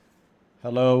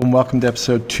Hello and welcome to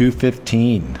episode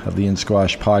 215 of the In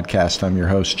Squash podcast. I'm your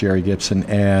host, Jerry Gibson,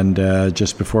 and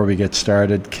just before we get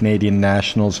started, Canadian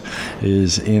Nationals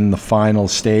is in the final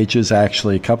stages.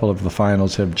 Actually, a couple of the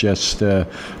finals have just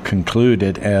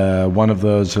concluded, one of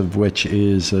those of which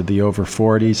is the over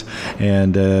 40s,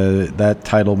 and that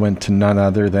title went to none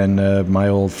other than my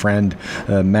old friend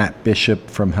Matt Bishop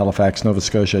from Halifax, Nova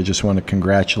Scotia. I just want to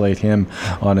congratulate him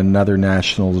on another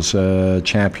Nationals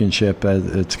championship.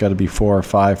 It's got to be 4 or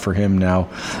 5 for him now,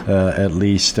 at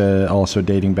least, also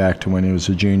dating back to when he was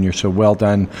a junior. So well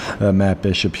done, Matt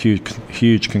Bishop.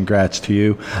 Huge congrats to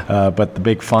you. But the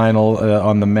big final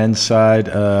on the men's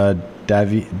side,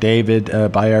 David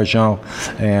Baillargeon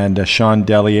and Sean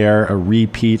Delliere, a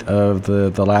repeat of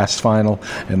the last final,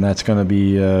 and that's going to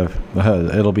be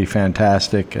it'll be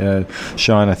fantastic.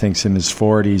 Sean, I think, is in his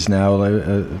 40s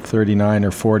now, 39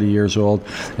 or 40 years old,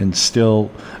 and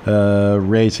still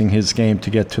raising his game to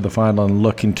get to the final and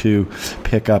looking to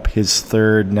pick up his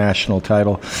third national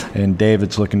title, and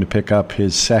David's looking to pick up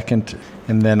his second.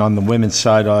 And then on the women's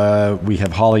side, we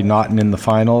have Holly Naughton in the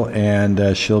final,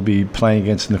 and she'll be playing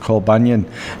against Nicole Bunyan.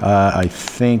 I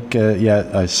think,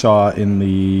 I saw in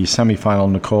the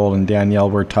semifinal, Nicole and Danielle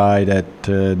were tied at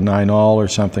 9-all or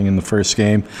something in the first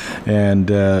game, and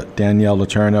Danielle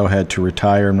Letourneau had to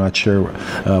retire. I'm not sure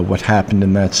what happened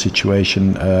in that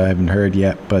situation. I haven't heard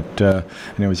yet, but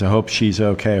anyways, I hope she's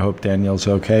okay. I hope Danielle's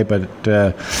okay. But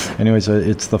anyways,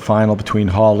 it's the final between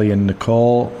Holly and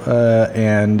Nicole,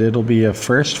 and it'll be a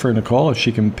first for Nicole if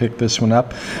she can pick this one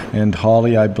up, and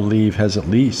Holly, I believe,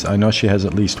 I know she has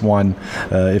at least one,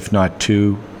 if not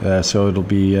two, so it'll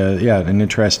be an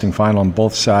interesting final on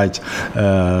both sides,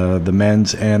 the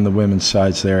men's and the women's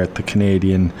sides there at the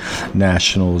Canadian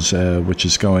Nationals, which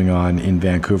is going on in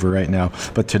Vancouver right now.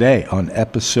 But today on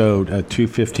episode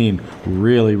 215,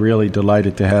 really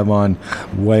delighted to have on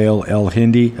Wael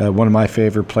El-Hindi, one of my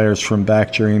favorite players from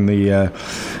back during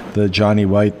the Johnny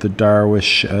White, the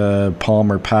Darwish,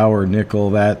 Palmer Power, Nickel,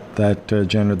 that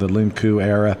genre, the Linku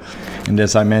era. And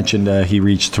as I mentioned, he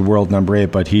reached to world number 8,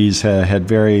 but he's had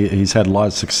a lot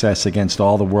of success against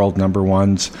all the world number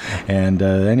ones. And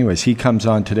anyways, he comes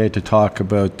on today to talk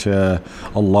about a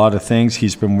lot of things.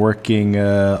 He's been working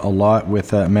a lot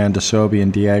with Amanda Sobey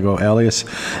and Diego Elias,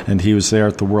 and he was there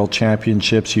at the World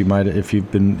Championships. You might, if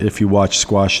you watch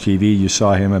Squash TV, you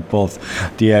saw him at both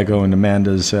Diego and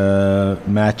Amanda's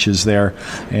matches there.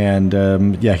 And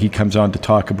he comes on to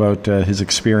talk about his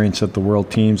experience at the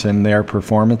World Teams and their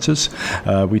performances.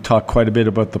 We talked quite a bit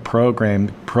about the pro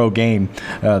game.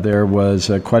 There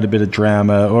was quite a bit of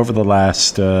drama over the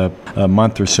last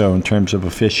month or so in terms of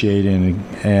officiating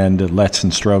and lets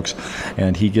and strokes,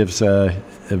 and he gives a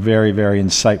very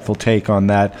insightful take on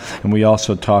that. And we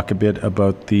also talk a bit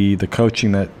about the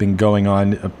coaching that's been going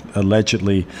on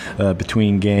allegedly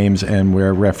between games, and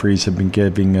where referees have been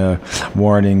giving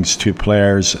warnings to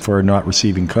players for not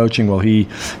receiving coaching. Well, he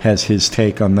has his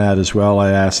take on that as well.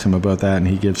 I asked him about that, and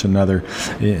he gives another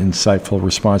insightful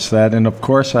response to that. And of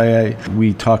course,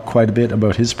 we talked quite a bit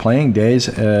about his playing days,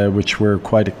 which were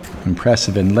quite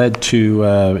impressive and led to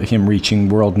him reaching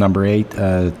world number 8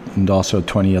 and also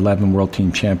 2011 World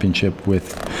Team Championship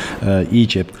with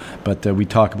Egypt. But we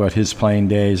talk about his playing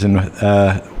days and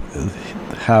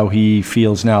how he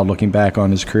feels now looking back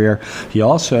on his career. He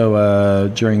also,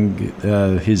 during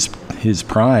his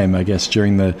prime, I guess,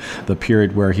 during the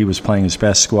period where he was playing his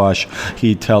best squash,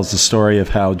 he tells the story of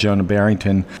how Jonah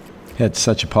Barrington had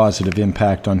such a positive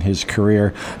impact on his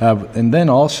career. And then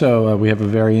also we have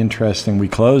we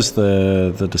close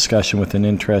the discussion with an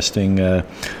interesting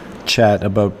chat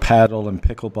about paddle and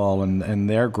pickleball and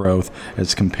their growth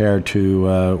as compared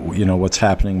to what's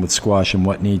happening with squash and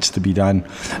what needs to be done.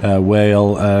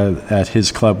 Wael, at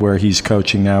his club where he's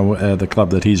coaching now, the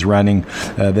club that he's running,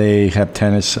 they have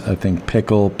tennis, I think,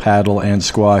 pickle, paddle, and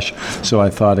squash. So I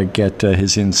thought I'd get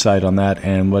his insight on that,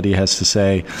 and what he has to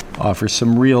say offers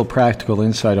some real practical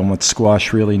insight on what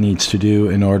squash really needs to do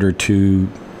in order to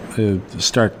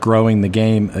start growing the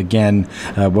game again,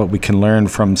 what we can learn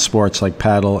from sports like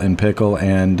paddle and pickle,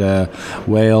 and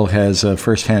Wael has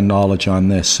first-hand knowledge on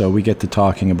this, so we get to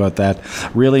talking about that.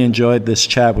 Really enjoyed this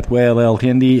chat with Wael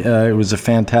El-Hindi. It was a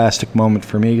fantastic moment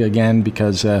for me again,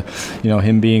 because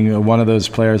him being one of those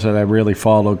players that I really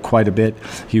followed quite a bit.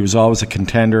 He was always a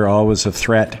contender, always a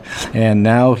threat, and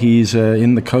now he's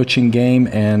in the coaching game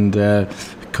and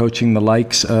coaching the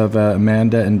likes of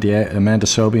Amanda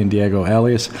Sobey and Diego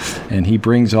Elias, and he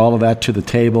brings all of that to the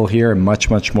table here and much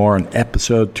more on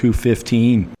episode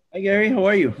 215. Hi Gary, how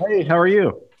are you? Hey, how are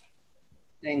you?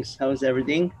 Thanks. How's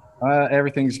everything?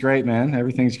 Everything's great, man.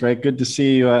 Everything's great. Good to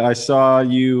see you. I saw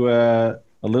you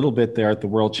a little bit there at the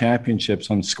World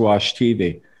Championships on Squash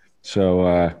TV.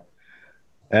 So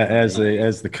as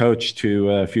the coach to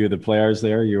a few of the players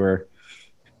there, you were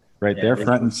right there,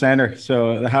 front and center.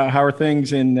 So how are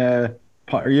things are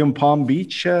you in Palm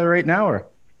Beach right now, or?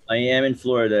 I am in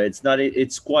Florida.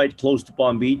 It's quite close to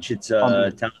Palm Beach. It's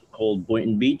a town called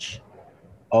Boynton Beach.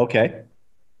 Okay.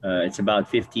 It's about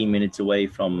 15 minutes away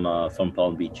from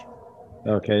Palm Beach.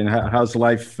 Okay. And how's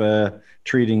life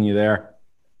treating you there?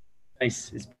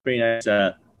 Nice. It's pretty nice.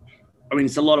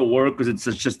 It's a lot of work because it's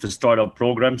just a startup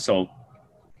program.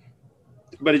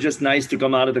 But it's just nice to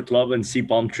come out of the club and see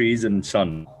palm trees and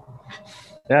sun.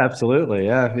 Yeah, absolutely.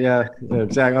 Yeah,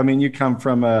 exactly. I mean, you come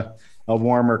from a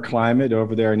warmer climate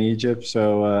over there in Egypt,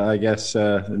 so I guess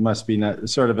it must be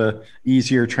sort of a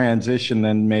easier transition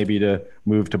than maybe to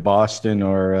move to Boston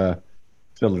or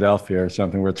Philadelphia or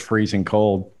something where it's freezing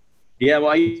cold. Yeah,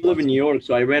 well, I live in New York,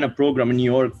 so I ran a program in New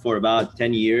York for about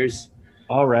 10 years.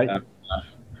 All right.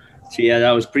 So yeah,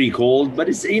 that was pretty cold, but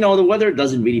it's, the weather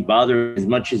doesn't really bother as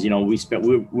much as,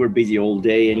 we're busy all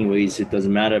day anyways. It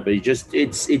doesn't matter, but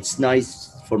it's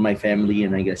nice for my family.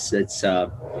 And I guess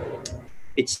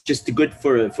it's just good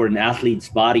for an athlete's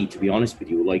body, to be honest with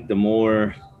you. Like the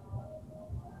more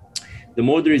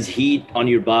there is heat on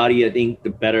your body, I think the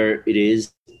better it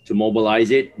is to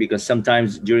mobilize it, because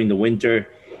sometimes during the winter,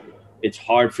 it's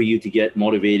hard for you to get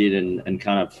motivated and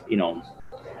kind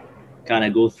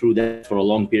of go through that for a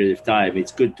long period of time.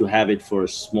 It's good to have it for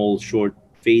small, short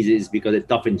phases because it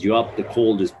toughens you up. The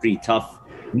cold is pretty tough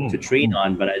to train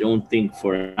on, but I don't think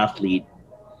for an athlete,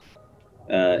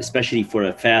 especially for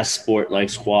a fast sport like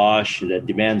squash that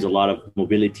demands a lot of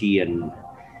mobility and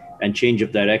change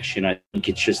of direction, I think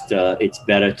it's just it's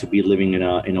better to be living in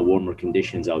a warmer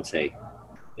conditions, I would say.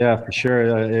 Yeah, for sure.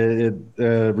 It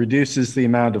reduces the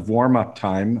amount of warm-up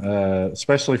time,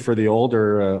 especially for the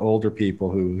older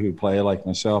people who play like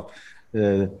myself.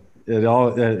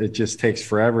 It just takes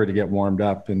forever to get warmed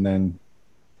up, and then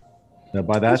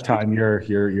by that time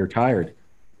you're tired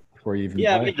before you even play.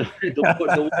 I mean,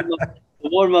 the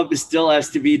warm-up still has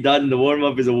to be done. The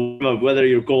warm-up is a warm-up, whether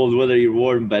you're cold, whether you're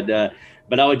warm. But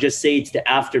I would just say it's the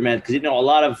aftermath, because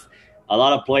a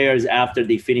lot of players, after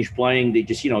they finish playing, they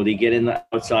just, they get in the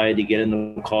outside, they get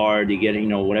in the car, they get,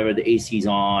 whatever the AC's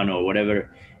on or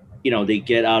whatever, they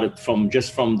get out from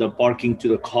the parking to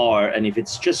the car. And if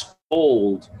it's just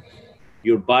cold,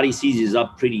 your body seizes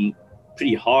up pretty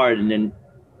hard. And then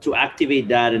to activate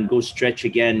that and go stretch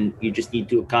again, you just need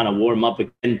to kind of warm up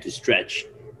again to stretch.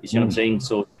 You see what I'm saying?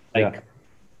 So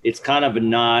it's kind of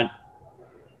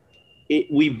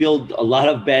we build a lot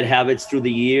of bad habits through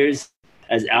the years.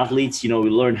 As athletes, we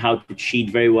learn how to cheat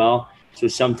very well. So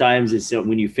sometimes it's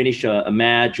when you finish a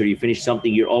match or you finish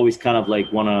something, you're always kind of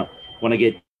like want to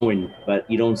get going, but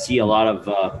you don't see a lot of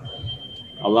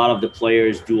the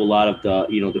players do a lot of the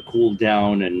the cool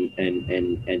down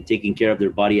and taking care of their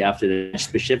body after the match,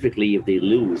 specifically if they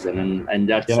lose, and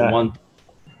that's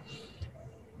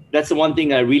the one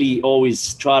thing I really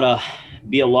always try to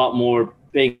be a lot more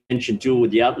paying attention to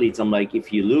with the athletes. I'm like,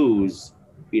 if you lose,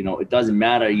 it doesn't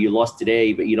matter. You lost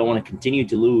today, but you don't want to continue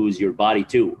to lose your body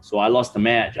too. So I lost the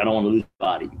match. I don't want to lose the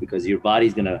body, because your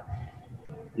body's not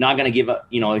gonna give up.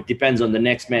 It depends on the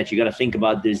next match. You got to think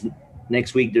about this.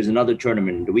 Next week there's another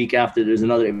tournament. The week after there's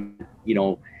another.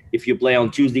 If you play on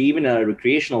Tuesday, even on a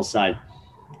recreational side,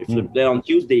 if you play on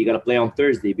Tuesday, you got to play on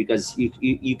Thursday, because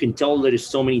you can tell that there's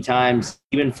so many times,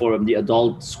 even for the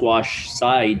adult squash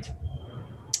side,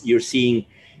 you're seeing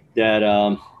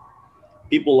that.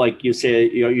 People like you say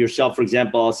yourself, for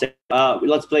example, I'll say,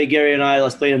 let's play Gary and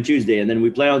let's play on Tuesday. And then we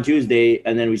play on Tuesday.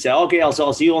 And then we say, okay,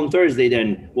 I'll see you on Thursday.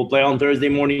 Then we'll play on Thursday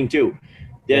morning too.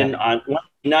 Then on one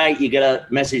night, you get a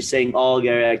message saying, oh,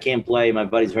 Gary, I can't play. My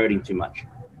body's hurting too much.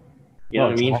 You know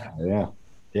what I mean?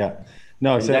 Yeah.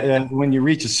 No, so when you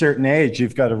reach a certain age,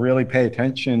 you've got to really pay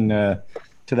attention to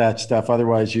that stuff.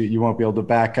 Otherwise, you won't be able to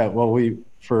back up. Well,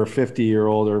 for a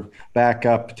 50-year-old or back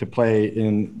up to play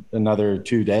in another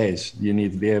 2 days, you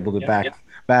need to be able to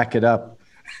back it up.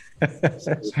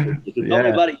 Tell me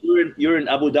about it. You're in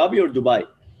Abu Dhabi or Dubai?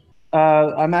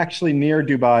 I'm actually near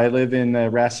Dubai. I live in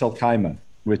Ras Al Khaimah,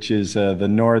 which is the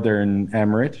northern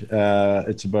emirate.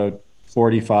 It's about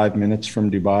 45 minutes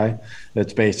from Dubai.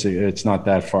 It's not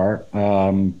that far.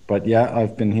 But yeah,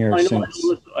 I've been here since.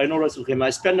 I know Ras Al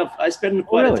Khaimah. I spend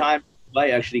quite a time in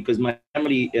Dubai, actually, because my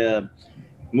family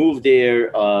moved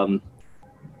there.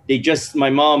 My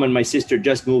mom and my sister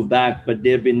just moved back, but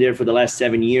they've been there for the last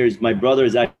 7 years. My brother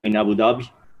is actually in Abu Dhabi.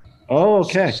 Oh,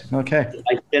 okay.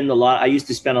 I used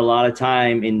to spend a lot of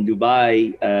time in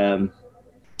Dubai.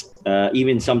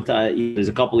 Even sometimes there's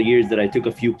a couple of years that I took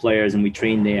a few players and we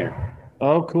trained there.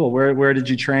 Oh, cool. Where did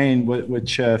you train?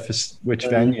 Which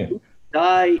venue?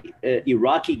 Guy,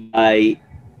 Iraqi guy.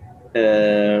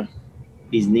 Uh,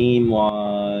 his name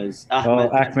was Oh,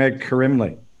 Ahmed. Ahmed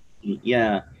Karimli.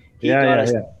 Yeah, he Yeah, got yeah,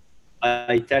 us. yeah.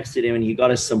 I texted him and he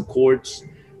got us some courts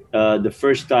the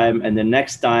first time, and the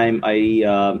next time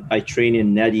I train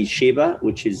in Nadi Sheba,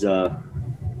 which is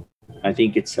I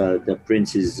think it's the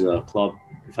Prince's club.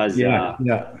 Yeah,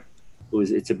 yeah.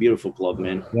 It's a beautiful club,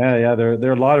 man. Yeah, yeah.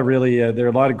 There are a lot of there are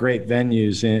a lot of great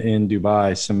venues in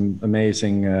Dubai. Some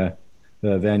amazing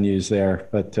venues there.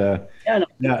 But Yeah, no,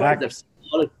 yeah, there's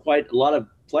quite a lot of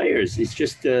players. It's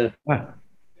just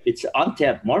it's an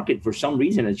untapped market for some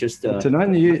reason. It's just it's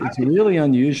a really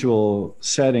unusual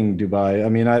setting, Dubai. I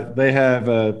mean, they have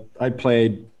I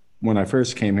played when I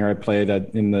first came here. I played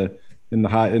in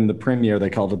the Premier. They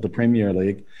called it the Premier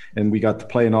League, and we got to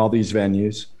play in all these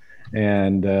venues.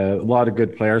 And a lot of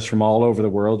good players from all over the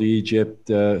world: Egypt,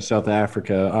 South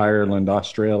Africa, Ireland,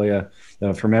 Australia,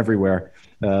 from everywhere.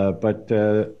 But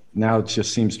now it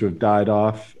just seems to have died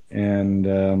off, and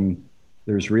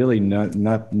there's really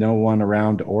no one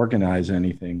around to organize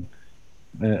anything.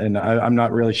 And I'm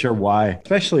not really sure why,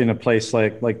 especially in a place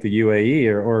like the UAE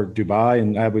or Dubai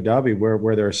and Abu Dhabi,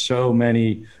 where there are so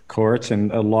many courts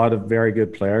and a lot of very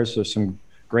good players. There's some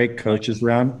great coaches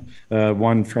around.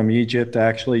 One from Egypt,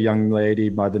 actually, a young lady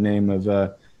by the name of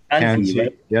Anti, Kanzi.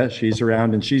 right? Yeah, she's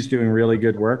around and she's doing really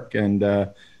good work. And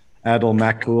Adil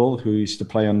Makul, who used to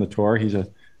play on the tour, he's a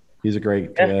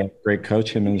great great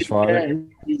coach. Him and his father. Yeah,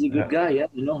 he's a good guy. Yeah,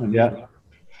 you know him. Yeah.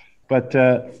 But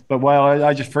while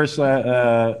I just first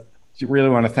really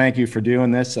want to thank you for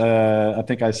doing this. I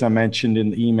think I mentioned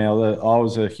in the email,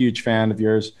 always a huge fan of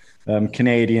yours,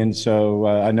 Canadian. So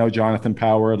I know Jonathan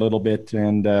Power a little bit,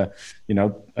 and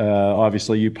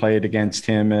obviously you played against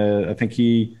him. I think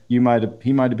he might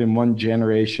have been one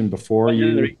generation before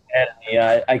you.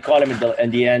 Yeah, I caught him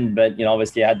in the end, but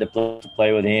obviously I had to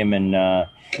play with him and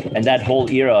that whole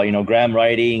era. Graham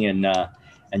Riding and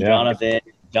Jonathan.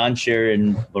 John Shear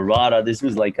and Barada. This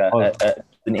was like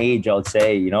an age, I would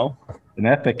say, An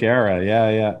epic era.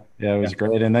 Yeah. It was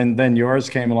great. And then yours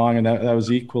came along, and that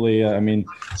was equally,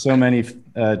 so many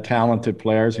talented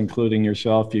players, including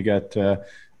yourself. You got,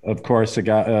 of course,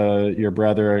 your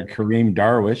brother, Kareem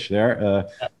Darwish there,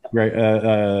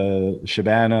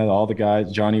 Shabana, all the guys,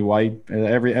 Johnny White,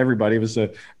 everybody. It was a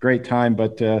great time.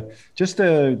 But just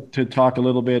to talk a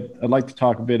little bit, I'd like to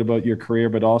talk a bit about your career,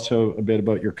 but also a bit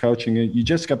about your coaching. You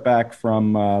just got back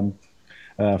from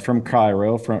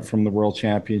Cairo, from the World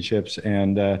Championships,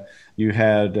 and you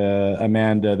had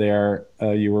Amanda there.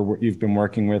 You've been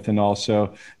working with, and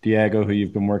also Diego, who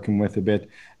you've been working with a bit.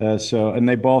 And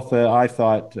they both, I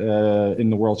thought, in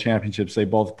the World Championships, they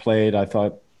both played, I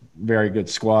thought, very good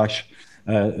squash.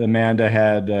 Amanda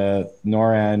had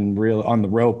Noran real on the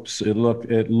ropes. It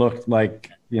looked like,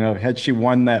 had she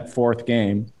won that fourth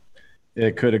game,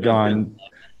 it could have gone.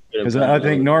 Because I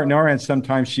think Noran,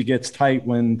 sometimes she gets tight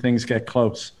when things get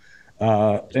close,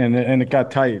 and it got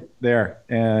tight there.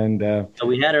 And so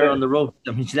we had her on the rope.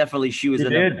 I mean, she was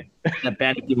in a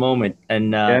panicky moment,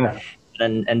 and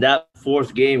that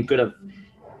fourth game could have,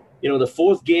 the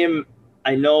fourth game.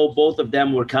 I know both of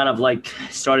them were kind of like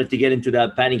started to get into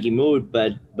that panicky mood,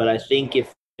 but I think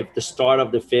if the start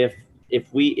of the fifth,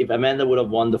 if Amanda would have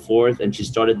won the fourth and she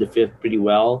started the fifth pretty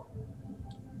well,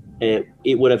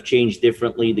 it would have changed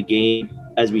differently the game,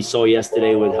 as we saw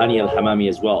yesterday with Hani Al Hamami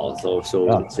as well. So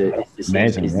it's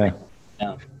amazing.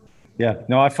 Yeah.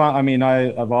 No,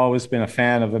 I've always been a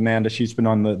fan of Amanda. She's been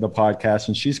on the podcast,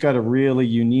 and she's got a really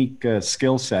unique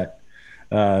skill set.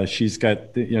 She's got,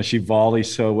 she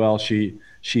volleys so well. She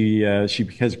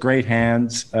has great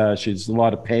hands. She's a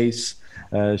lot of pace.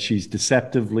 She's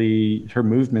her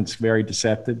movement's very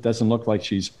deceptive. Doesn't look like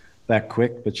she's that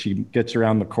quick, but she gets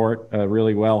around the court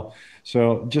really well.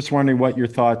 So just wondering what your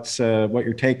thoughts, what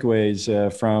your takeaways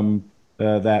from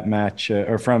that match,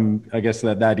 or from, I guess,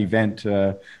 that event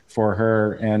for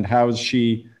her, and how's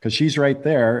she, because she's right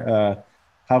there,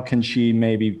 how can she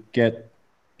maybe get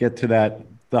to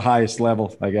the highest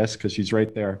level, I guess, because she's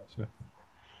right there. So.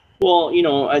 Well,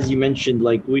 as you mentioned,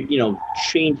 like we,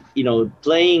 trained,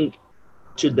 playing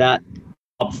to that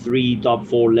top 3, top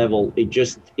 4 level,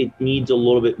 it needs a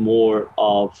little bit more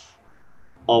of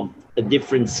a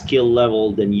different skill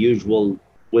level than usual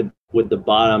with the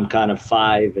bottom kind of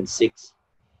 5 and 6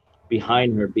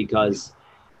 behind her, because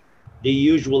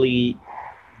they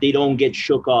don't get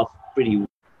shook off pretty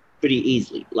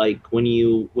easily. Like when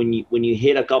you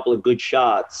hit a couple of good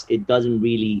shots, it doesn't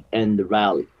really end the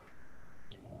rally.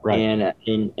 Right.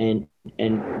 And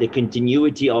the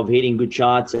continuity of hitting good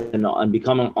shots and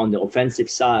becoming on the offensive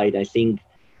side, I think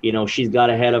She's got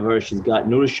ahead of her. She's got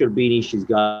Noura Sherbini, she's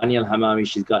got Ania Al-Hamami,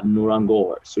 she's got Nouran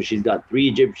Gohar. So she's got 3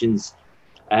 Egyptians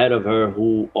ahead of her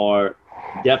who are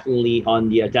definitely on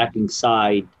the attacking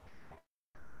side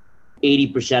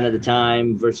 80% of the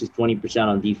time versus 20%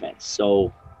 on defense.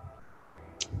 So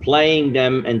playing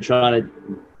them and trying to,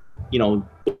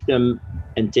 put them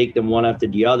and take them one after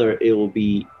the other, there will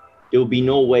be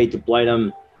no way to play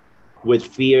them with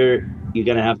fear. You're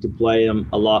going to have to play them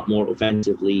a lot more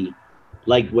offensively,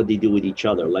 like what they do with each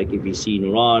other. Like if you see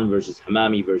Nouran versus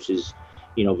Hamami versus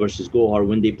Gohar,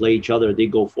 when they play each other, they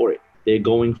go for it. They're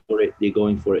going for it.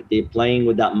 They're playing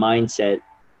with that mindset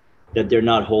that they're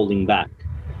not holding back.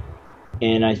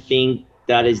 And I think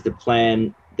that is the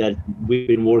plan that we've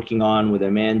been working on with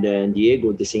Amanda and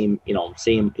Diego. The same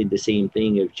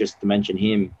thing. If just to mention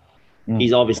him,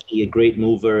 he's obviously a great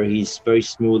mover. He's very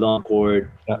smooth on court.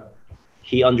 Yeah.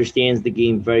 He understands the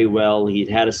game very well. He'd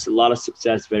had a lot of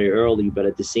success very early, but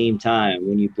at the same time,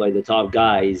 when you play the top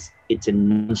guys, it's a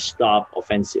non-stop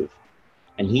offensive.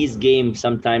 And his game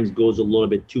sometimes goes a little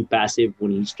bit too passive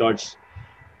when he starts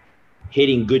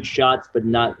hitting good shots, but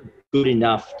not good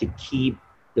enough to keep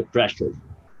the pressure.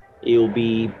 It will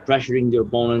be pressuring the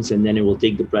opponents, and then it will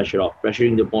take the pressure off.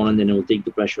 Pressuring the opponent, and it will take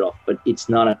the pressure off. But it's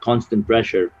not a constant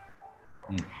pressure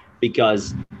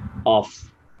because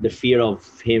of the fear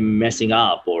of him messing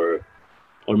up or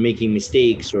making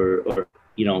mistakes or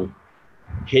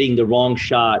hitting the wrong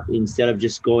shot instead of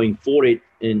just going for it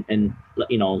and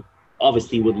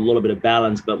obviously with a little bit of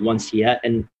balance. But once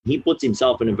he puts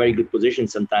himself in a very good position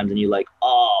sometimes, and you're like,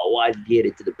 oh, why did he hit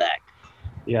it to the back?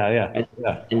 Yeah.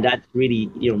 And that's really,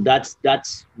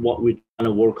 that's what we're trying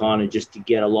to work on, and just to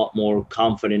get a lot more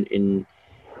confident in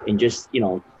just,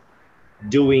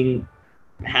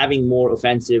 having more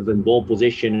offensive and ball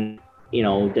position,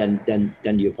 than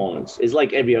the opponents. It's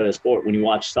like every other sport. When you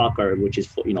watch soccer, which is,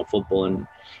 football, and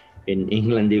in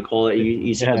England, they call it,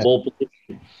 you see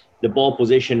the ball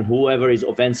position, whoever is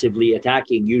offensively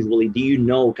attacking, usually,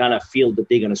 kind of feel that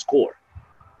they're going to score.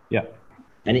 Yeah.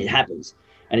 And it happens.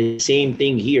 And the same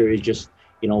thing here is just,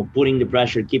 putting the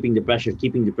pressure, keeping the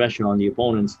pressure on the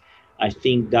opponents. I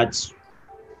think that's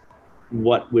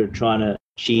what we're trying to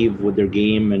achieve with their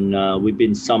game. And we've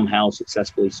been somehow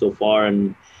successfully so far.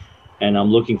 And I'm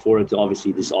looking forward to,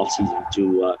 obviously, this offseason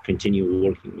to continue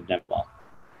working with them well.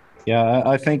 Yeah,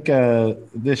 I think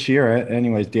this year,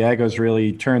 anyways, Diego's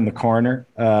really turned the corner.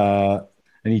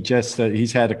 And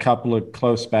he's had a couple of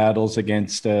close battles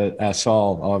against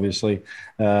Saul, obviously.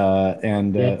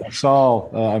 Saul,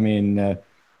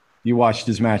 you watched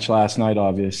his match last night,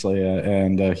 obviously,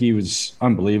 and he was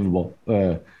unbelievable,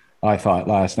 I thought,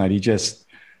 last night. He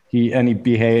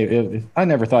behaved. I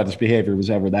never thought his behavior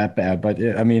was ever that bad, but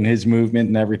his movement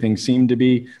and everything seemed to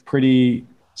be pretty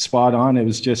spot on. It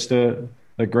was just a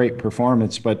great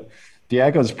performance, but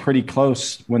Diego's pretty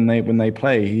close when they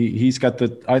play. He's got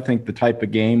I think the type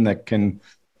of game that can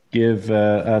give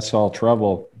us all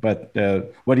trouble. But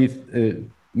what do you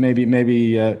maybe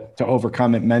to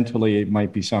overcome it mentally, it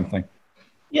might be something.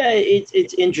 Yeah,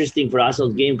 it's interesting for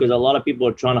Asal's game because a lot of people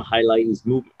are trying to highlight his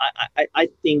movement. I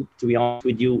think, to be honest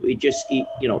with you,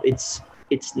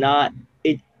 it's not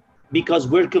because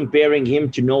we're comparing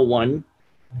him to no one.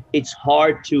 It's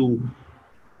hard to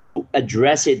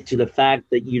address it to the fact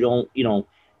that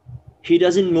he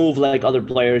doesn't move like other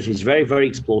players. He's very, very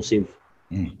explosive.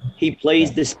 He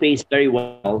plays the space very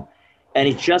well. And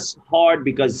it's just hard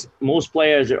because most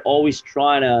players are always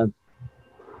trying to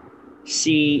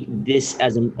see this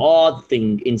as an odd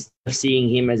thing instead of seeing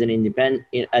him as an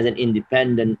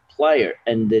independent player.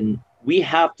 And then we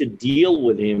have to deal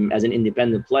with him as an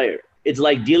independent player. It's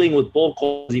like dealing with Paul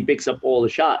Coles. He picks up all the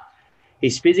shots.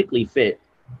 He's physically fit.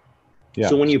 Yeah.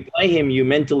 So when you play him, you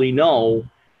mentally know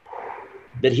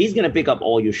that he's going to pick up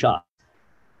all your shots.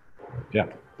 Yeah.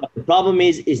 But the problem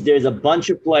is there's a bunch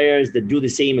of players that do the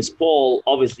same as Paul.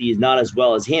 Obviously, he's not as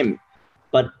well as him.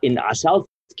 But in Asal's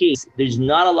case, there's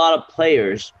not a lot of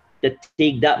players that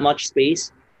take that much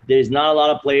space. There's not a lot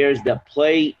of players that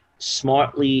play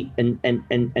smartly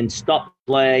and stop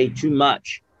play too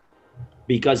much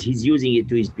because he's using it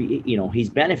to his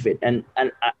benefit. And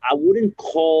I wouldn't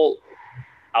call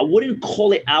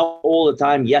it out all the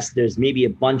time. Yes, there's maybe a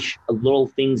bunch of little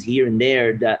things here and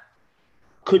there that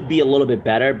could be a little bit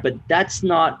better, but that's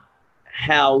not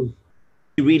how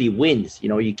he really wins.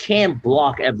 You can't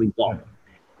block every ball.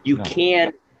 You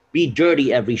can't be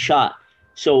dirty every shot.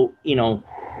 So, and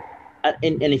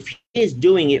if he is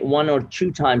doing it 1 or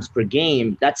 2 times per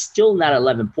game, that's still not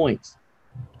 11 points.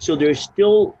 So there's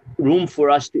still room for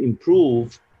us to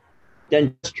improve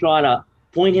than just trying to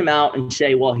point him out and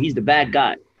say, well, he's the bad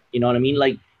guy. You know what I mean?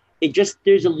 Like,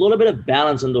 there's a little bit of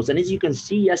balance on those. And as you can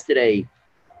see yesterday,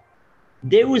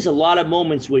 there was a lot of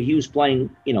moments where he was playing,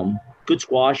 good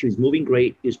squash. He was moving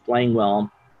great. He was playing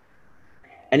well.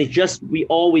 And it's just, we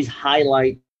always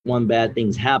highlight when bad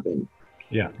things happen.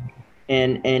 Yeah.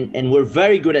 And we're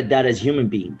very good at that as human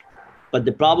beings. But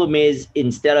the problem is,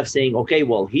 instead of saying, okay,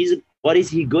 well, what is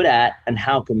he good at and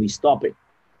how can we stop it?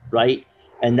 Right.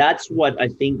 And that's what I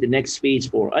think the next phase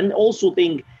for. And also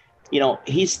think,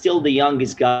 he's still the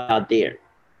youngest guy out there.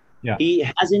 Yeah. He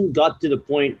hasn't got to the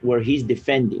point where he's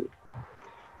defending.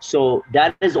 So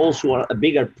that is also a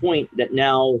bigger point that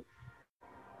now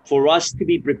for us to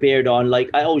be prepared on, like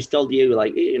I always tell Diego,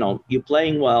 like, you're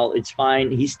playing well, it's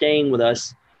fine. He's staying with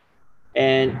us.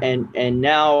 And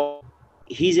now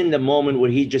he's in the moment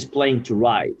where he's just playing to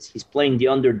rise. He's playing the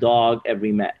underdog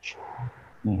every match.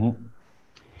 Mm-hmm.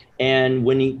 And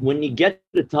when you get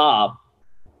to the top,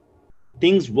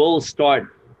 things will start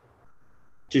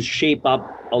to shape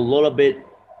up a little bit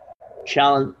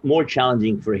more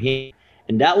challenging for him.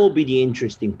 And that will be the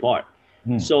interesting part.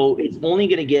 So it's only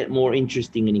going to get more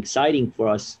interesting and exciting for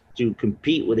us to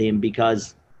compete with him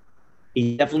because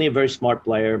he's definitely a very smart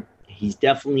player. He's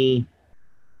definitely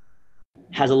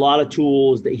has a lot of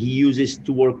tools that he uses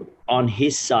to work on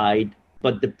his side,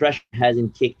 but the pressure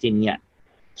hasn't kicked in yet.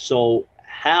 So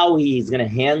how he's going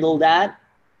to handle that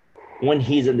when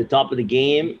he's in the top of the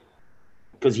game,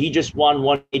 because he just won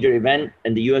one major event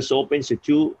in the US Open, so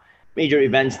 2 major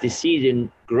events this season,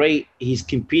 great. He's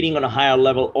competing on a higher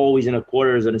level, always in the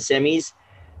quarters and the semis,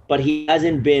 but he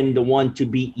hasn't been the one to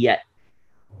beat yet.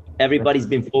 Everybody's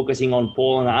been focusing on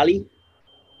Paul and Ali.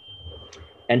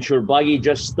 And Shorbagy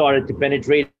just started to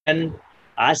penetrate. And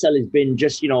Asal has been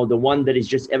just, the one that is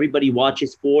just everybody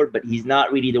watches for, but he's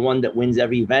not really the one that wins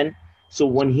every event. So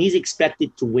when he's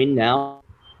expected to win now,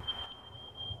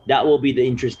 that will be the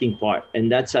interesting part.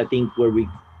 And that's, I think, where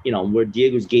where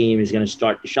Diego's game is going to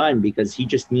start to shine, because he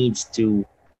just needs to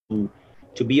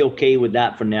be okay with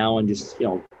that for now and just,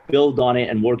 build on it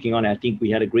and working on it. I think we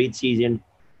had a great season.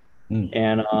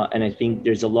 And I think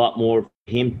there's a lot more for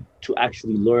him to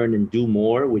actually learn and do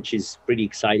more, which is pretty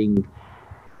exciting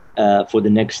for the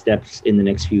next steps in the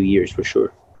next few years, for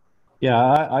sure.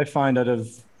 Yeah, I find out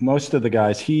of most of the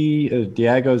guys,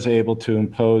 Diego's able to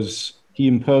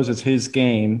imposes his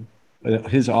game,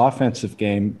 his offensive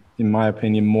game, in my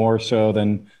opinion, more so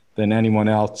than anyone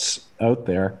else out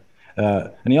there.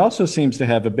 And he also seems to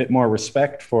have a bit more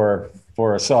respect for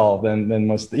Asal than a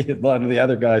lot of the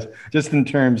other guys, just in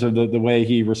terms of the way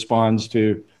he responds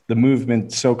to the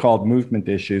so-called movement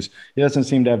issues. He doesn't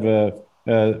seem to have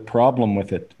a problem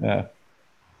with it.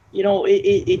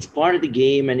 It's part of the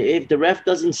game, and if the ref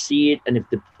doesn't see it, and if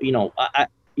the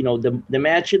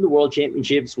match in the World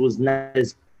Championships was not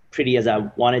as pretty as I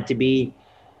wanted to be,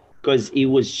 because it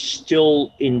was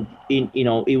still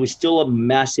it was still a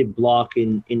massive block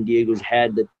in Diego's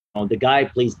head that the guy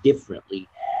plays differently,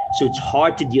 so it's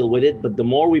hard to deal with it. But the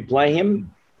more we play him,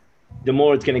 the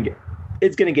more it's gonna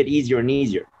get easier and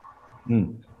easier.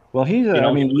 Well,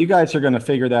 you guys are going to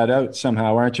figure that out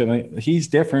somehow, aren't you? I mean, he's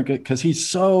different because he's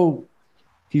so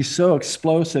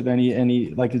explosive, and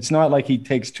he like, it's not like he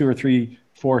takes 2 or 3,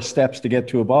 4 steps to get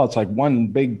to a ball. It's like one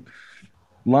big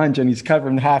lunge, and he's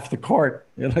covering half the court.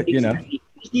 Exactly. You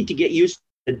just need to get used to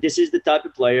that. This is the type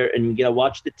of player, and you got to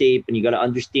watch the tape, and you got to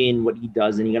understand what he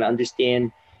does, and you got to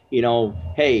understand,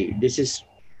 hey,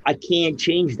 I can't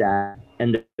change that,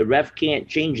 and the ref can't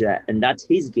change that, and that's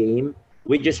his game.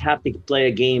 We just have to play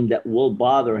a game that will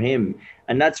bother him.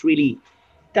 And that's really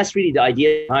the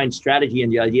idea behind strategy,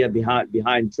 and the idea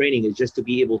behind training is just to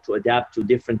be able to adapt to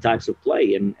different types of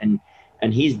play.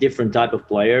 And he's different type of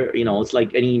player. It's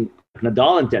like any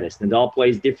Nadal in tennis. Nadal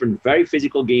plays different, very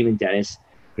physical game in tennis.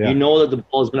 Yeah. You know that the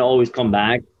ball is going to always come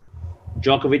back.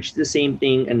 Djokovic, the same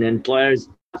thing. And then players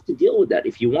have to deal with that.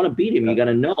 If you want to beat him, you got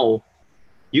to know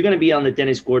you're going to be on the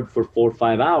tennis court for 4 or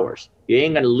 5 hours. You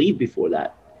ain't going to leave before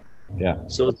that. Yeah.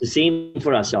 So it's the same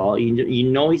for us all. He's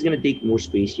going to take more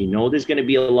space. There's going to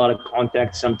be a lot of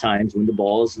contact sometimes when the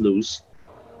ball is loose,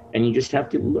 and you just have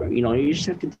to learn. You just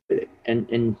have to do it,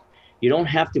 and you don't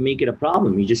have to make it a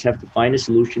problem. You just have to find a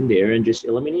solution there and just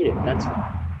eliminate it. That's it.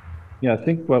 Yeah, I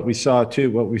think what we've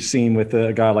seen with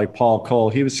a guy like Paul Cole,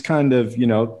 he was kind of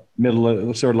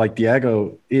middle, sort of like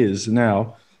Diego is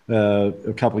now. A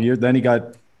couple of years, then he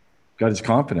got his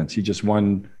confidence. He just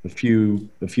won a few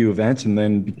events and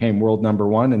then became world number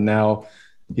 1. And now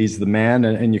he's the man,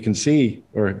 and you can see,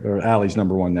 or Ali's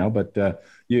number 1 now, but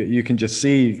you can just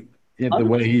see the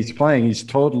way he's playing. He's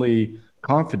totally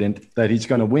confident that he's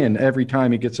going to win every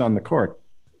time he gets on the court.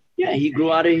 Yeah, he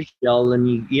grew out of his shell,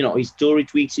 and he still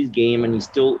retweaks his game, and he's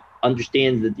still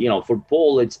understands that, for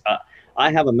Paul, it's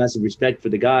I have a massive respect for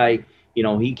the guy.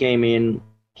 He came in,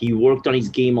 he worked on his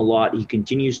game a lot. He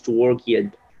continues to work. He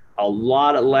had a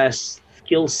lot of less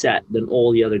skill set than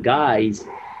all the other guys,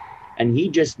 and he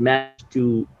just managed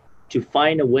to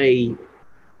find a way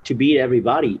to beat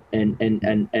everybody, and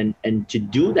to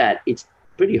do that, it's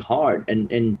pretty hard.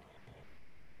 And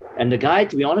the guy,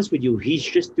 to be honest with you, he's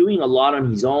just doing a lot on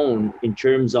his own in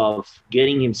terms of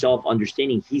getting himself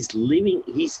understanding.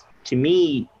 To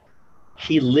me,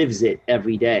 he lives it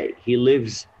every day. He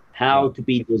lives how to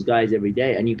beat those guys every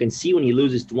day. And you can see when he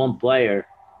loses to one player,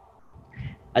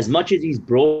 as much as he's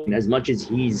broken, as much as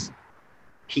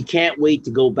he can't wait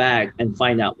to go back and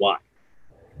find out why.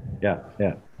 Yeah.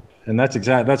 And that's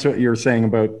what you were saying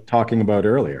about talking about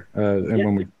earlier.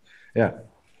 When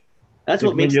that's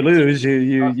what makes, when you lose,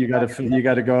 you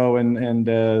got to go and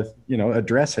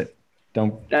address it.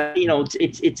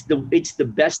 It's the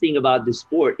best thing about the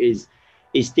sport is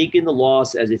taking the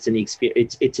loss as it's an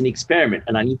experiment,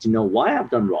 and I need to know why I've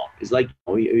done wrong. It's like,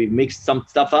 you make some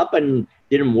stuff up and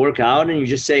didn't work out, and you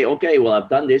just say, okay, well, I've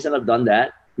done this and I've done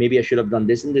that. Maybe I should have done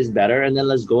this and this better, and then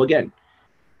let's go again.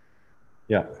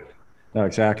 Yeah, no,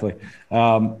 exactly.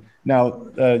 Now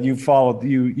you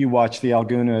watched the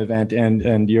Alguna event,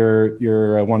 and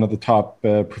you're one of the top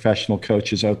professional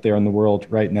coaches out there in the world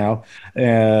right now.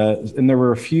 And there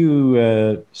were a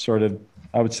few sort of,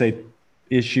 I would say,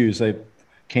 issues that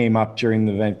came up during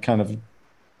the event, kind of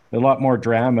a lot more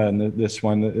drama in this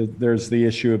one. There's the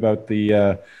issue about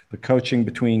the coaching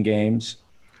between games.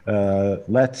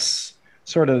 Let's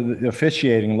sort of the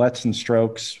officiating, lets and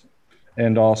strokes.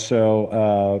 And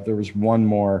also there was one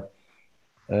more.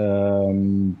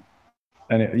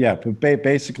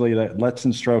 Basically that lets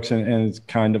and strokes and it's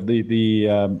kind of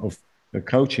the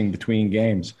coaching between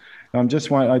games. I'm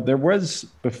just wondering, there was,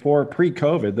 before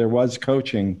pre-COVID, there was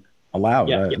coaching allowed.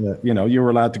 You were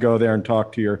allowed to go there and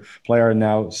talk to your player, and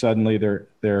now suddenly there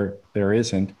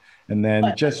isn't. And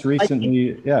then just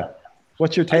recently,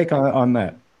 what's your take on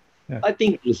that? Yeah. I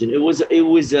think, listen, it was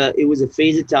a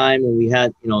phase of time when we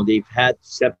had, they've had to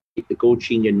separate the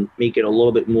coaching and make it a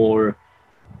little bit more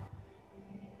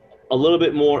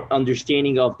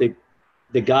understanding of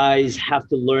the guys have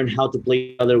to learn how to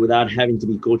play together without having to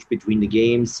be coached between the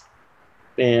games.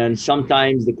 And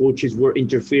sometimes the coaches were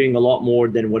interfering a lot more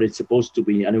than what it's supposed to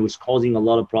be, and it was causing a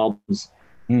lot of problems.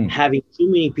 Having too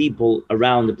many people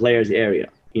around the players' area.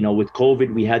 With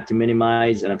COVID, we had to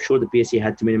minimize, and I'm sure the PSA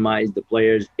had to minimize the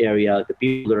players' area, the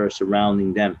people that are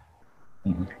surrounding them.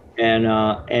 Mm-hmm.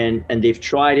 And they've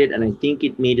tried it, and I think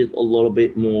it made it a little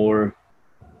bit more.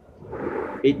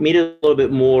 It made it a little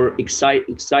bit more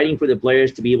exciting for the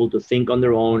players to be able to think on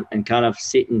their own and kind of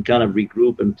sit and kind of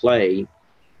regroup and play.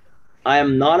 I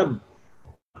am not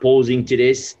opposing to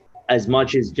this as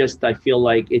much as just I feel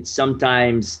like it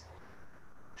sometimes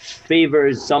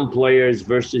favors some players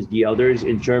versus the others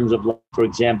in terms of, for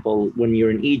example, when you're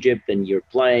in Egypt and you're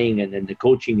playing and then the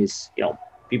coaching is,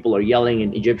 people are yelling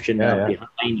in Egyptian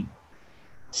behind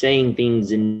saying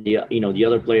things, and the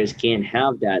other players can't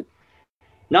have that.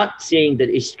 Not saying that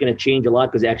it's going to change a lot,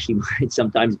 because actually might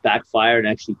sometimes backfire and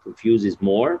actually confuses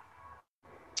more.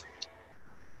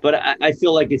 But I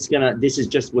feel like this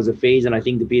was a phase, and I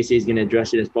think the PSA is going to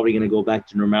address it. It's probably going to go back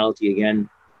to normality again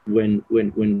when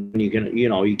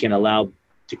you can allow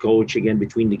to coach again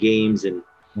between the games, and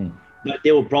but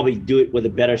they will probably do it with a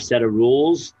better set of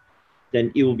rules.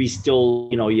 Then it will be still,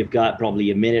 you've got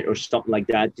probably a minute or something like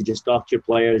that to just talk to your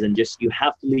players, and you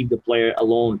have to leave the player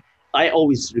alone. I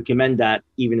always recommend that,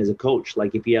 even as a coach.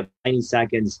 Like if you have 90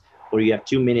 seconds or you have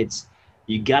 2 minutes,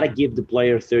 you got to give the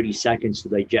player 30 seconds to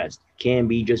digest. Can't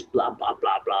be just blah, blah,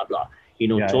 blah, blah, blah,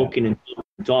 talking and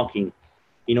talking.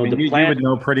 You would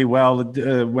know pretty well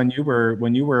when you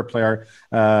were a player,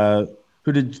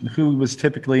 who was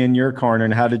typically in your corner,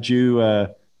 and how did you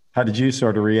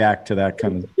sort of react to that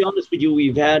kind of? To be honest with you,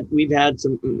 we've had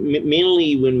some,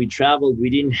 mainly when we traveled, we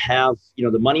didn't have,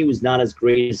 the money was not as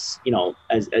great as,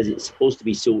 as it's supposed to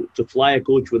be. So to fly a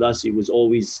coach with us, it was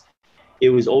always a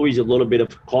little bit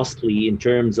of costly in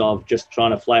terms of just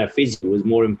trying to fly a physio. It was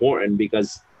more important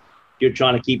because you're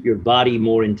trying to keep your body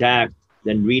more intact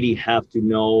than really have to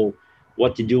know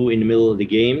what to do in the middle of the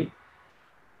game.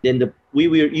 Then we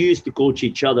used to coach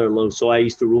each other. So I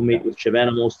used to roommate with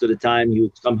Shavana most of the time. He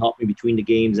would come help me between the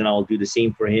games, and I'll do the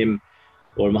same for him.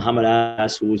 Or Muhammad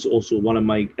Abbas, who was also one of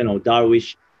my,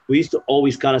 Darwish. We used to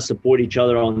always kind of support each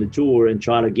other on the tour and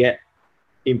try to get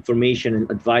information and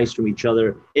advice from each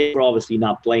other. We're obviously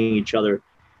not playing each other.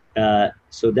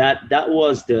 So that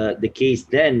was the case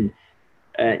then.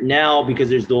 Now, because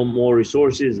there's no more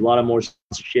resources, a lot of more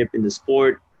sponsorship in the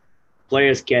sport,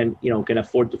 players can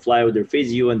afford to fly with their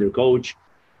physio and their coach.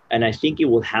 And I think it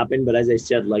will happen. But as I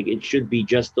said, like, it should be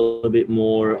just a little bit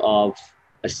more of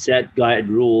a set guide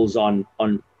rules on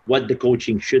what the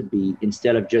coaching should be,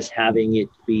 instead of just having it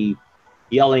be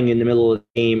yelling in the middle of the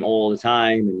game all the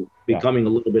time and becoming a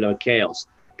little bit of a chaos.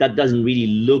 That doesn't really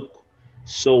look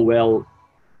so well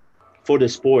for the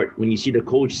sport when you see the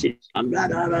coach sitting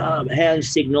hand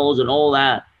signals and all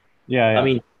that. Yeah. I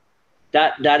mean,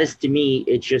 that is, to me,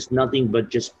 it's just nothing but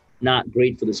just not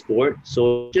great for the sport.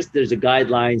 So just there's a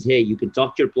guidelines. Hey, you can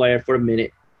talk to your player for a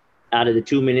minute out of the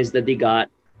 2 minutes that they got,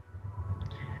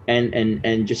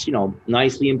 and just,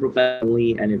 nicely and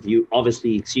professionally. And if you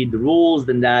obviously exceed the rules,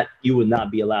 then that you would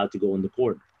not be allowed to go on the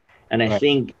court. And I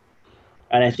think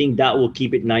that will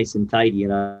keep it nice and tidy.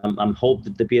 And I'm hope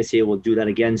that the PSA will do that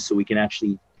again, so we can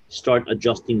actually start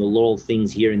adjusting the little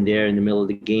things here and there in the middle of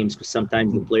the games, because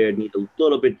sometimes the player needs a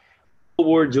little bit of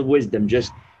words of wisdom,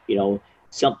 just,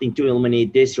 something to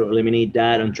eliminate this or eliminate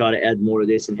that, and try to add more of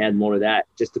this and add more of that.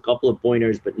 Just a couple of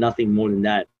pointers, but nothing more than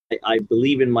that. I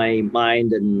believe in my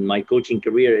mind and my coaching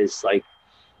career is like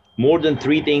more than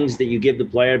 3 things that you give the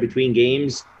player between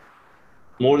games,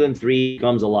 more than 3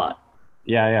 becomes a lot.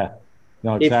 Yeah.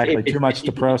 No, exactly. Too much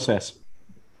to process.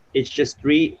 It's just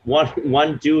 3,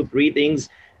 1, 2, 3 things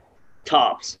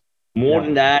tops. More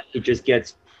than that, it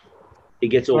gets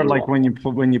over. Or like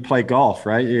when you play golf,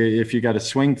 right? If you got a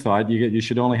swing thought, you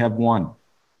should only have one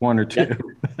or two.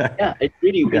 Yeah, it's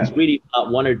really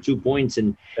about 1 or 2 points,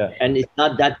 and it's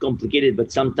not that complicated.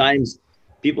 But sometimes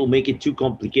people make it too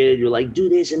complicated. You're like, do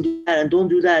this and do that, and don't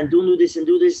do that, and don't do this and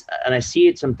do this. And I see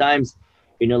it sometimes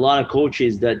in a lot of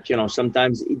coaches that,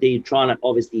 sometimes they try to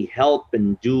obviously help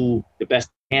and do the best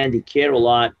they can. They care a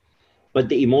lot, but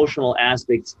the emotional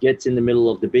aspects gets in the middle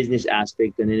of the business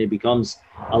aspect, and then it becomes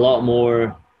a lot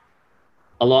more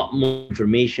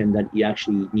information that you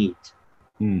actually need.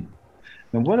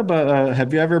 And what about,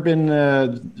 have you ever been,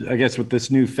 I guess with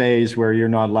this new phase where you're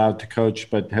not allowed to coach,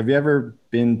 but have you ever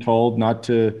been told not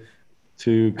to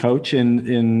coach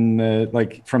in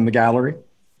like from the gallery?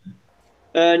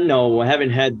 No, I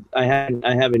haven't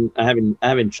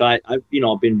tried. I've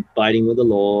been biting with the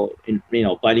law and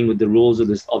biting with the rules of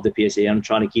the PSA. I'm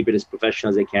trying to keep it as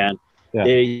professional as I can.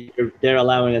 Yeah. They're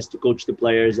allowing us to coach the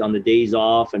players on the days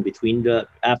off and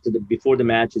before the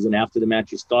matches and after the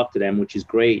matches, talk to them, which is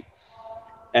great.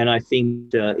 And I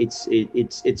think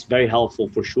it's very helpful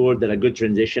for sure. That a good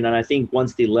transition. And I think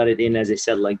once they let it in, as I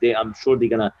said, I'm sure they're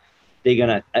gonna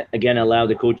again allow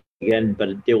the coach again,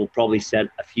 but they will probably set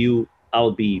a few.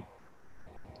 I'm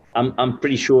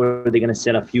pretty sure they're gonna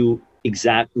set a few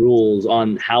exact rules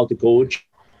on how to coach,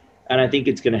 and I think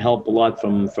it's gonna help a lot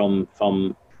from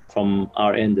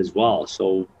our end as well.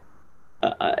 So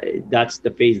that's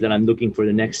the phase that I'm looking for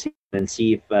the next season, and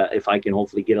see if I can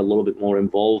hopefully get a little bit more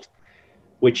involved.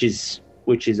 Which is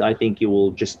I think it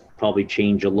will just probably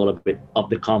change a little bit of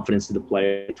the confidence of the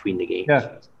player between the games.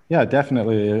 Yeah,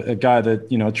 definitely. A guy that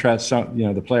trusts.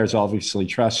 The players obviously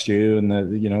trust you, and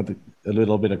a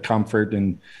little bit of comfort,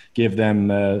 and give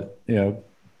them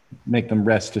make them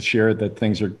rest assured that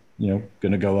things are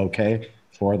going to go okay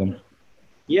for them.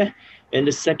 Yeah. And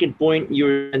the second point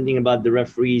you're thinking about the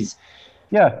referees.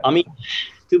 Yeah. I mean,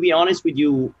 to be honest with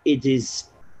you, it is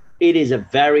a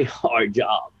very hard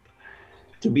job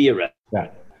to be a ref. Yeah.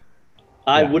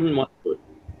 I wouldn't want to.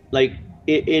 Like,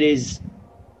 it is,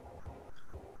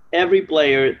 every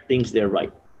player thinks they're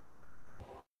right.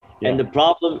 Yeah. And the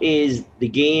problem is the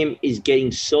game is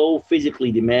getting so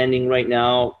physically demanding right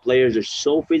now. Players are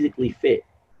so physically fit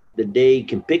that they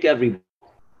can pick every.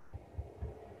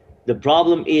 The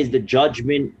problem is the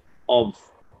judgment.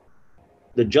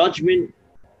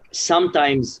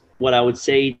 Sometimes what I would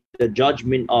say, the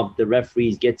judgment of the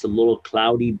referees gets a little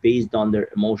cloudy based on their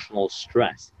emotional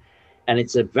stress. And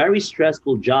it's a very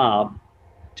stressful job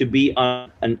to be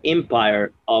on an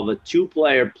umpire of a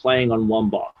 2-player playing on one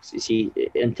box. You see,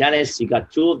 in tennis, you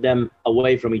got 2 of them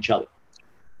away from each other.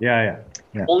 Yeah.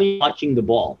 Only watching the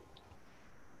ball.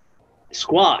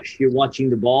 Squash, you're watching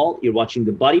the ball, you're watching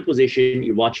the body position,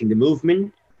 you're watching the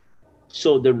movement.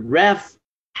 So the ref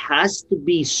has to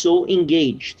be so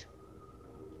engaged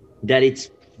that it's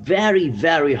very,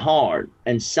 very hard.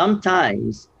 And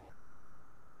sometimes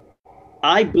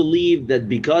I believe that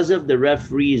because of the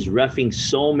referees reffing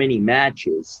so many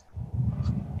matches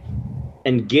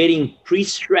and getting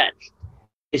pre-stretched,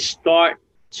 they start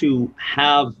to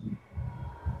have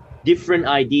different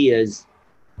ideas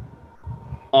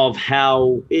of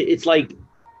how it's like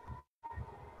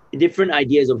different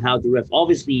ideas of how to ref.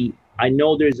 Obviously, I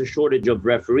know there's a shortage of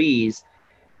referees,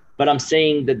 but I'm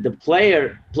saying that the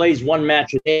player plays 1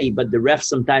 match a day, but the ref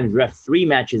sometimes ref 3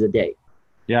 matches a day.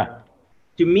 Yeah.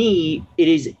 To me, it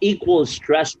is equal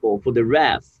stressful for the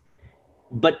ref,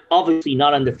 but obviously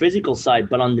not on the physical side,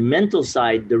 but on the mental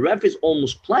side, the ref is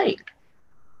almost playing.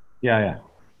 Yeah. Yeah.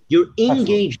 You're Absolutely.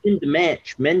 engaged in the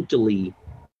match mentally.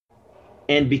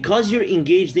 And because you're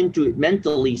engaged into it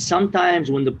mentally, sometimes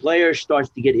when the player starts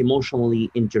to get emotionally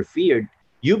interfered,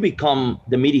 you become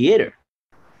the mediator.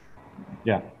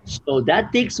 Yeah. So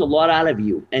that takes a lot out of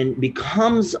you and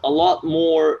becomes a lot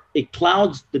more, it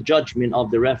clouds the judgment of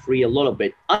the referee a little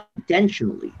bit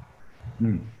unintentionally.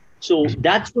 So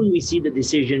that's when we see the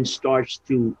decision starts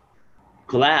to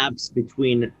collapse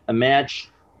between a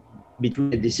match,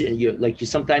 between a decision. Like you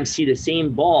sometimes see the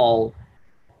same ball,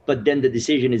 but then the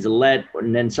decision is a let,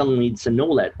 and then suddenly it's a no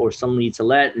let, or suddenly it's a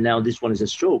let, and now this one is a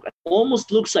stroke. It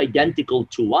almost looks identical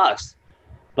to us,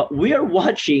 but we're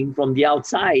watching from the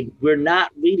outside. We're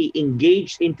not really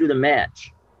engaged into the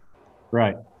match.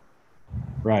 Right.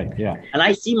 Right. Yeah. And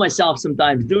I see myself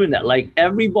sometimes doing that. Like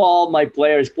every ball my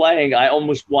player is playing, I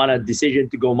almost want a decision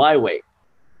to go my way.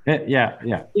 Yeah.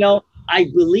 Yeah. You know, I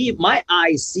believe my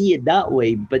eyes see it that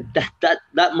way, but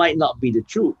that might not be the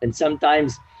truth. And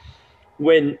sometimes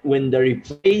when the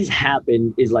replays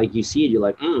happen, is like you see it, you're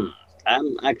like,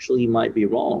 I'm actually might be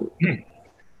wrong.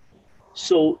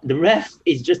 So the ref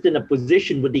is just in a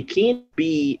position where they can't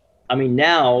be. I mean,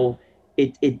 now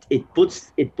it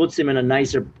puts him in a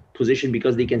nicer position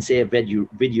because they can say a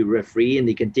video referee and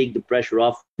they can take the pressure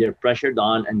off. They're pressured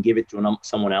on and give it to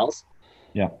someone else.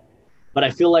 Yeah. But I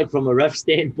feel like from a ref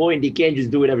standpoint, they can't just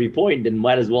do it every point. Then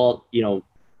might as well,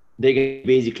 they can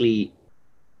basically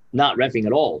not reffing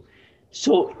at all.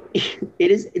 So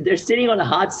they're sitting on a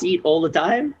hot seat all the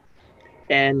time,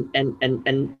 and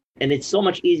it's so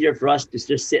much easier for us to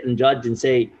just sit and judge and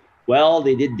say, well,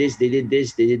 they did this, they did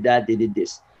this, they did that, they did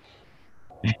this.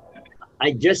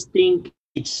 I just think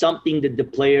it's something that the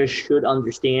players should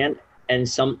understand, and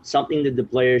something that the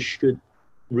players should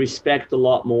respect a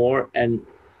lot more. And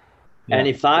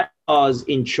if I was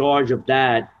in charge of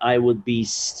that, I would be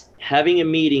having a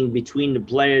meeting between the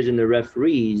players and the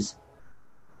referees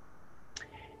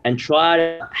and try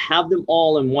to have them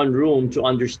all in one room to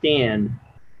understand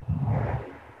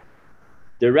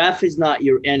the ref is not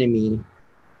your enemy.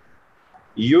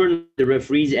 You're not the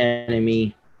referee's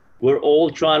enemy. We're all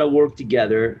trying to work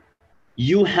together.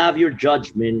 You have your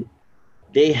judgment.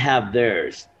 They have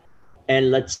theirs. And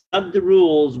let's have the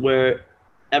rules where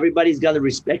everybody's got to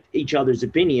respect each other's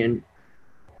opinion,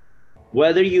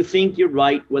 whether you think you're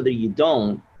right, whether you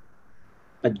don't.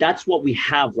 But that's what we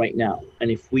have right now.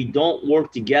 And if we don't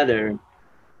work together,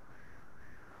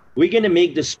 we're going to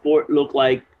make the sport look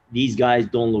like these guys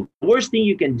don't look. The worst thing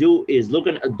you can do is look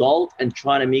at an adult and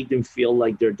try to make them feel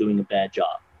like they're doing a bad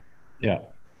job. Yeah.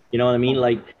 You know what I mean?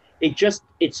 Like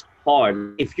it's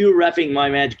hard. If you're reffing my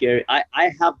match, Gary, I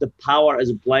have the power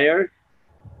as a player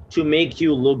to make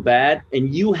you look bad,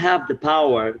 and you have the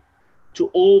power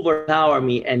to overpower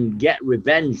me and get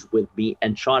revenge with me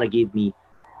and try to give me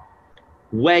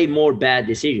way more bad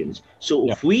decisions. So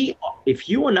if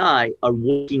you and I are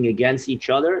working against each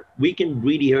other, we can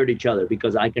really hurt each other,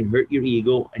 because I can hurt your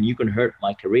ego and you can hurt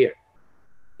my career.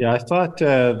 Yeah, I thought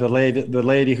the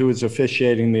lady who was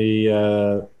officiating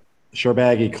the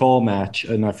Shorbagy Cole match,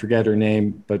 and I forget her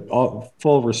name, but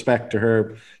full respect to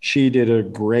her. She did a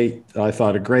great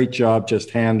job just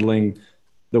handling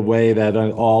the way that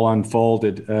all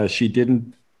unfolded. She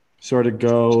didn't sort of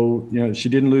go, she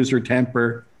didn't lose her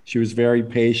temper. She was very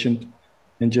patient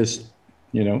and just,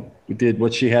 did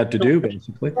what she had to do,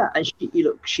 basically. Yeah, and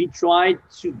she tried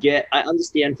to get. I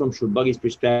understand from Shorbagy's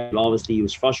perspective. Obviously, he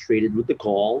was frustrated with the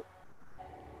call.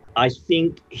 I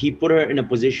think he put her in a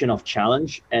position of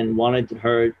challenge and wanted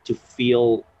her to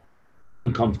feel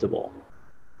uncomfortable.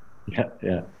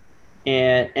 Yeah.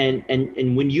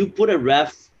 And when you put a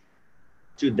ref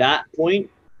to that point,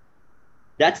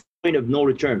 that's the point of no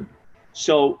return.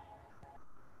 So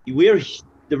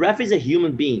the ref is a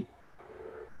human being.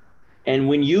 And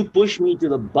when you push me to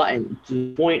the button, to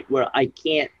the point where I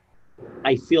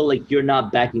feel like you're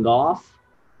not backing off,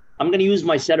 I'm going to use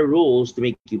my set of rules to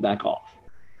make you back off.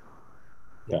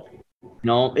 Yeah.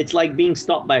 It's like being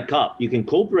stopped by a cop. You can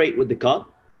cooperate with the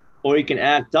cop, or you can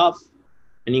act tough,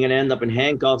 and you're going to end up in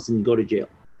handcuffs and go to jail.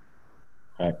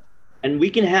 Right. And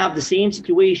we can have the same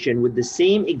situation with the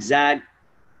same exact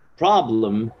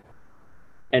problem,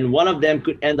 and one of them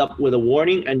could end up with a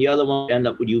warning, and the other one could end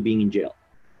up with you being in jail.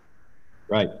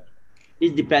 Right.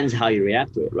 It depends how you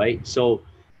react to it, right? So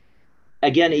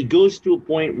again, it goes to a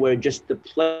point where just the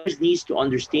players needs to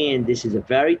understand this is a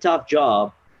very tough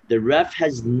job. The ref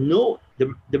has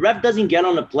the ref doesn't get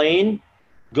on a plane,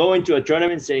 go into a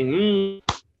tournament saying,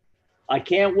 I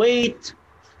can't wait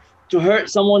to hurt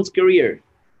someone's career.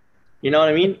 You know what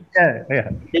I mean?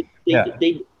 Yeah.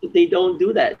 They don't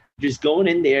do that. Just going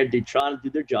in there, they're trying to do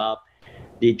their job.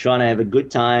 They're trying to have a good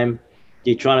time.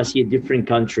 They're trying to see a different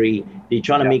country. They're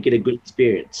trying to make it a good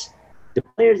experience. The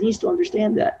players needs to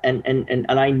understand that. And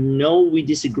I know we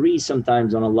disagree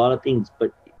sometimes on a lot of things,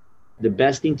 but the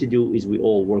best thing to do is we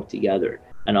all work together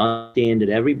and understand that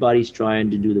everybody's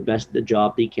trying to do the best of the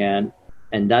job they can.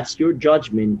 And that's your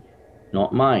judgment,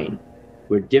 not mine.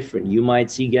 We're different. You might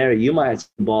see Gary, you might see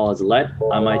the ball as a let,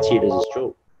 I might see it as a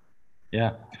stroke.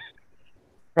 Yeah.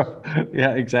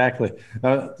 Yeah, exactly.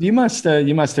 You must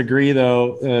agree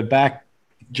though, back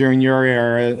during your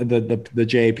era, the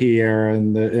JP era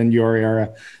and in your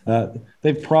era,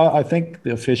 I think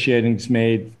the officiating's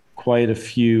made quite a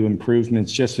few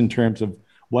improvements just in terms of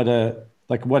what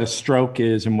a stroke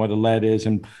is and what a lead is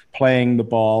and playing the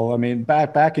ball. I mean,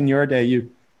 back in your day,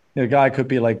 a guy could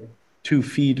be like 2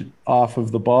 feet off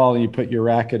of the ball and you put your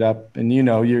racket up and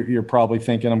you're probably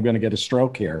thinking, I'm going to get a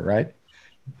stroke here, right?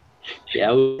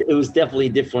 Yeah, it was definitely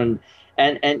different.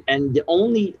 And I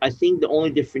think the only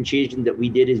differentiation that we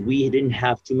did is we didn't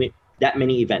have that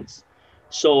many events.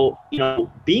 So,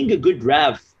 being a good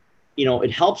ref,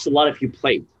 it helps a lot if you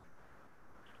played.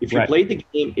 If you played the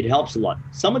game, it helps a lot.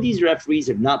 Some of these referees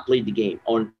have not played the game,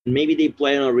 or maybe they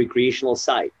play on a recreational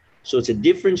side. So it's a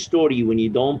different story when you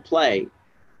don't play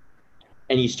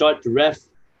and you start to ref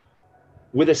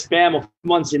with a span of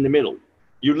months in the middle.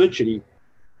 You literally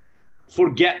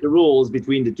forget the rules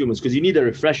between the 2 months because you need a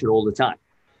refresher all the time.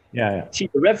 Yeah. See,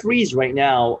 the referees right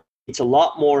now, it's a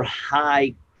lot more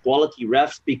high quality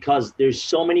refs because there's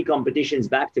so many competitions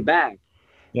back to back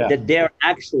that they're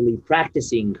actually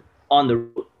practicing on the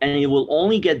road, and it will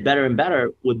only get better and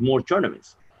better with more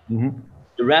tournaments. Mm-hmm.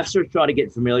 The refs are trying to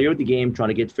get familiar with the game, trying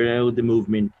to get familiar with the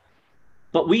movement,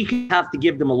 but we have to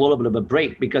give them a little bit of a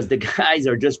break because the guys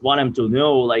are just want them to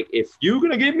know, like, if you're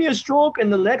going to give me a stroke in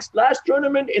the last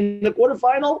tournament in the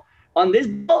quarterfinal on this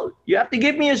ball, you have to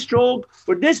give me a stroke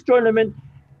for this tournament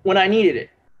when I needed it.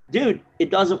 Dude, it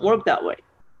doesn't work that way.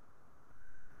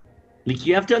 Like,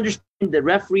 you have to understand the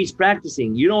referee's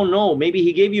practicing. You don't know. Maybe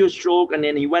he gave you a stroke and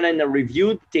then he went in and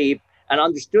reviewed the tape and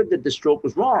understood that the stroke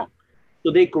was wrong.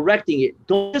 So they're correcting it.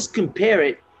 Don't just compare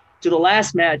it to the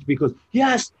last match because,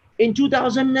 yes, in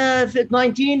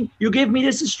 2019, you gave me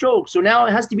this a stroke. So now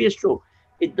it has to be a stroke.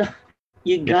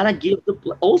 You got to give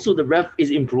also the ref is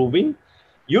improving.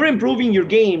 You're improving your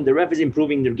game. The ref is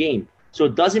improving their game. So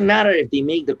it doesn't matter if they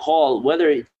make the call, whether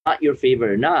it's not your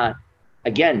favor or not.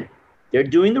 Again, they're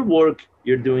doing their work.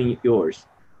 You're doing yours.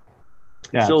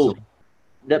 Yeah. So,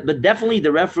 but definitely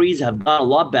the referees have got a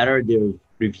lot better. They've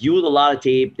reviewed a lot of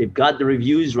tape. They've got the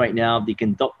reviews right now. They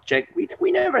can double check.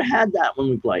 We never had that when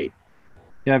we played.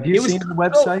 Yeah, have you seen the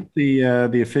website,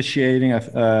 the officiating?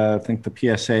 I think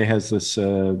the PSA has this.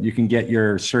 You can get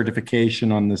your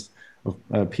certification on this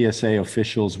PSA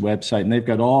officials website, and they've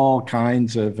got all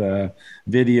kinds of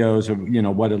videos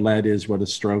of what a lead is, what a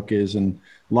stroke is, and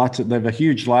they have a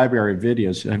huge library of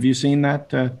videos. Have you seen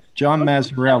that, John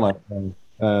Mazzarella?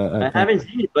 I haven't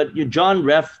seen it, but John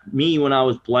ref me when I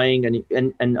was playing,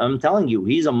 and I'm telling you,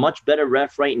 he's a much better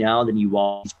ref right now than he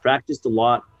was. He's practiced a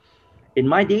lot. In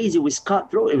my days, it was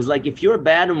cutthroat. It was like, if you're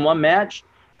bad in one match,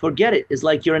 forget it. It's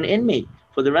like you're an inmate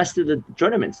for the rest of the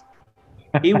tournaments.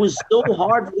 It was so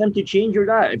hard for them to change your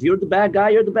guy. If you're the bad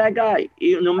guy, you're the bad guy.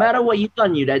 No matter what you've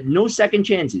done, you had no second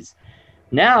chances.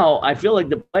 Now, I feel like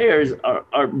the players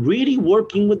are really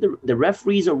working with the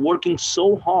referees are working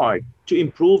so hard to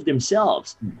improve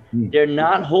themselves. Mm-hmm. They're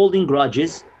not holding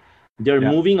grudges. They're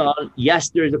moving on. Yes,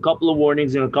 there's a couple of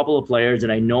warnings and a couple of players,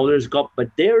 and I know there's a couple, but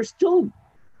they're still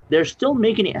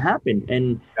making it happen.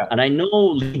 And I know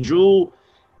Lee Drew,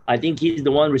 I think he's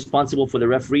the one responsible for the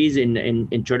referees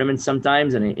in tournaments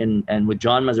sometimes, and with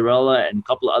John Mazzarella and a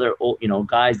couple of other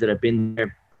guys that have been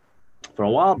there for a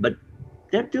while, but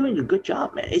they're doing a good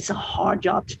job, man. It's a hard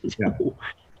job to do.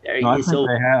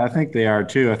 I think they are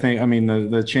too. I mean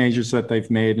the changes that they've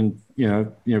made, and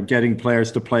getting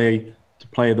players to play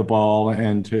the ball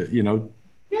and to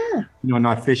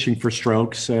not fishing for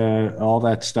strokes. All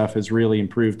that stuff has really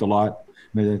improved a lot.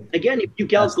 Again, if you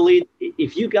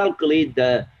calculate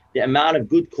the amount of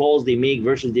good calls they make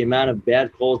versus the amount of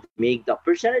bad calls they make, the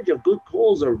percentage of good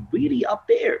calls are really up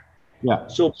there. Yeah.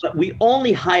 So we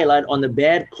only highlight on the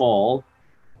bad call,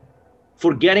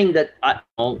 forgetting that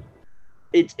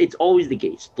it's always the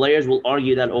case. Players will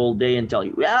argue that all day and tell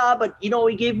you, but he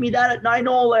gave me that at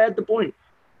 9-0 at the point.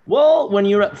 Well, when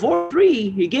you're at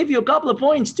 4-3, he gave you a couple of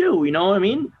points too. You know what I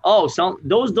mean?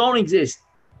 Those don't exist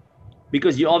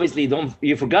because you obviously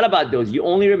you forgot about those. You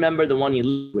only remember the one you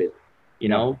lose with,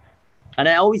 And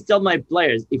I always tell my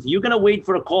players, if you're going to wait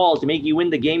for a call to make you win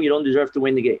the game, you don't deserve to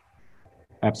win the game.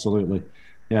 Absolutely.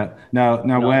 Yeah. Now,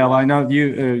 Whale, I know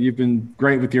you've been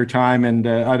great with your time, and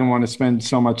I don't want to spend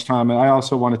so much time. I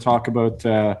also want to talk about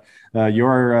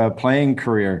your playing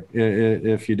career,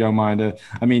 if you don't mind.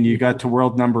 I mean, you got to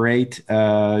world number 8.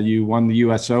 You won the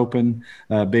U.S. Open,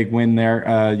 big win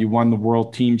there. You won the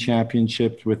World Team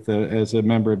Championship as a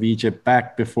member of Egypt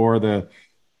back before the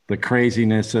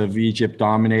craziness of Egypt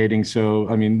dominating. So,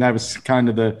 I mean, that was kind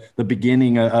of the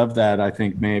beginning of that, I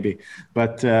think, maybe.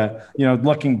 But,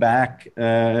 looking back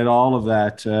at all of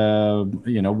that,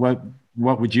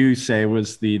 what would you say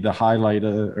was the highlight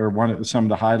or some of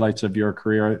the highlights of your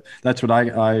career? That's what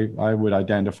I would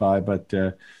identify. But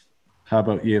how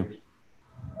about you?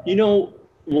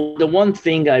 The one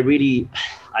thing I really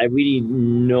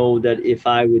know that if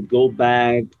I would go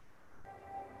back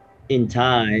in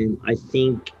time, I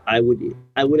think I would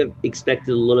have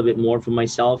expected a little bit more from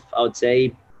myself, I would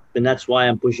say. And that's why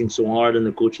I'm pushing so hard on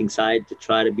the coaching side to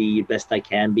try to be the best I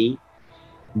can be.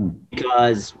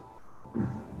 Because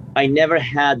I never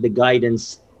had the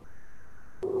guidance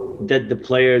that the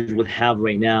players would have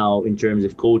right now in terms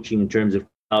of coaching, in terms of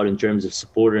in terms of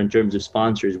supporter, in terms of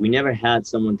sponsors. We never had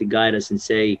someone to guide us and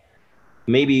say,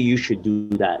 maybe you should do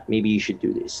that. Maybe you should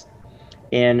do this.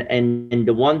 And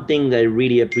the one thing that I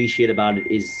really appreciate about it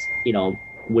is,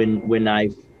 when I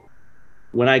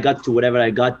got to whatever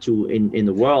I got to in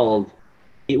the world,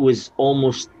 it was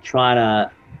almost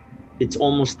it's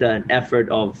almost an effort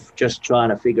of just trying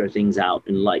to figure things out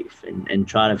in life and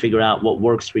trying to figure out what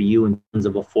works for you in terms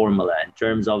of a formula, in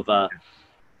terms of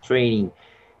training.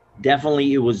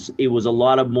 Definitely, it was a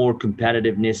lot of more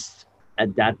competitiveness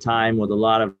at that time with a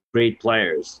lot of great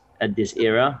players at this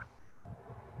era.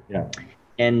 Yeah.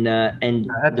 And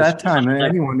at that time,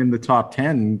 anyone in the top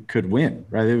 10 could win,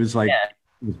 right? It was like, it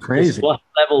was crazy. The squash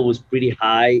level was pretty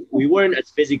high. We weren't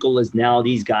as physical as now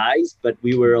these guys, but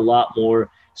we were a lot more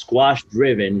squash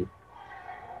driven,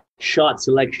 shot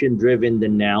selection driven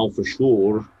than now, for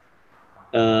sure.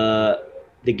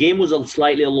 The game was a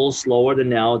little slower than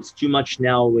now. It's too much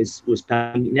now was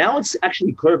passing. Now it's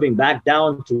actually curving back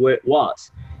down to where it was.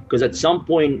 Because at some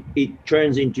point it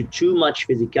turns into too much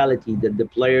physicality that the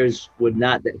players the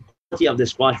quality of the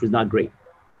squash was not great.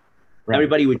 Right.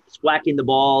 Everybody was whacking the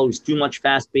ball. It was too much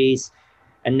fast pace.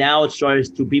 And now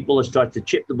people start to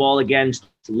chip the ball again,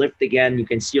 to lift again. You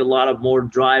can see a lot of more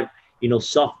drive,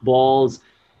 soft balls.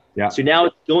 Yeah. So now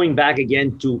it's going back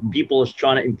again to people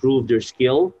trying to improve their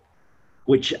skill,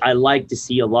 which I like to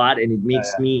see a lot. And it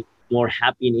makes me more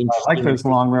happy and interesting.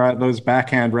 I like those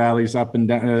backhand rallies up and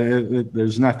down.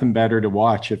 There's nothing better to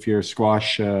watch if you're a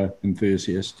squash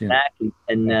enthusiast. Yeah. Exactly.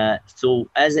 And so,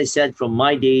 as I said, from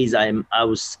my days, I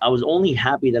was only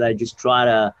happy that I just try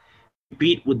to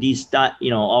compete with these,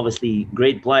 obviously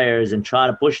great players and try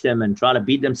to push them and try to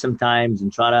beat them sometimes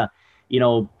and try to,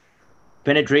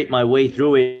 penetrate my way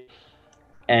through it.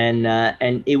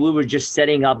 And we were just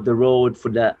setting up the road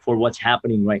for what's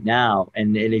happening right now.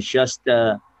 And it's just.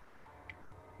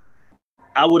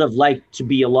 I would have liked to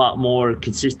be a lot more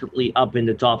consistently up in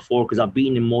the top 4 because I've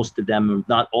beaten most of them,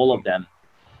 not all of them.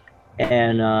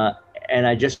 And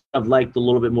I just have liked a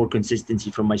little bit more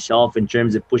consistency from myself in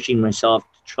terms of pushing myself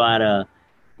to try to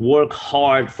work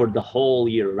hard for the whole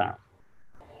year round.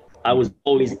 I was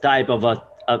always the type of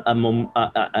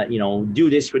do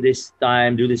this for this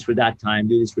time, do this for that time,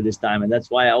 do this for this time. And that's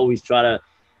why I always try to,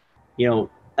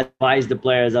 advise the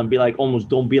players and be like, almost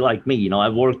don't be like me.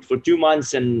 I've worked for 2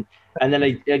 months and then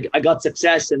I got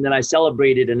success and then I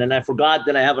celebrated and then I forgot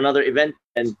that I have another event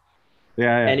and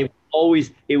it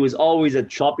was always a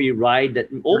choppy ride that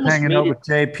almost hanging out with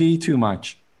JP too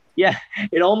much. Yeah,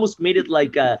 it almost made it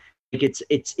like it's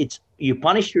you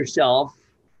punish yourself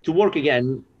to work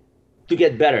again to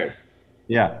get better.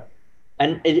 Yeah,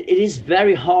 and it is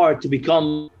very hard to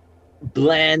become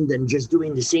bland and just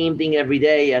doing the same thing every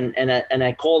day. And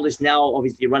I call this now,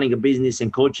 obviously running a business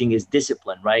and coaching is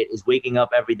discipline, right? Is waking up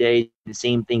every day, the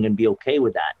same thing and be okay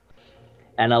with that.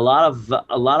 And a lot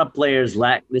of players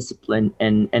lack discipline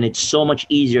and it's so much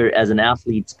easier as an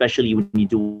athlete, especially when you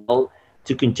do well,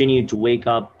 to continue to wake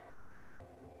up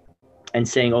and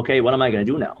saying, okay, what am I going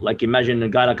to do now? Like imagine a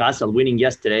guy like Asal winning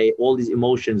yesterday, all these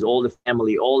emotions, all the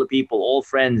family, all the people, all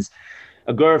friends,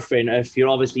 a girlfriend, if you're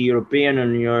obviously European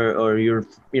and you're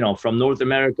from North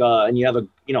America and you have a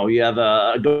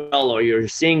girl or you're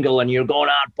single and you're going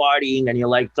out partying and you're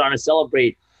like trying to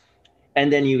celebrate.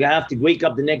 And then you have to wake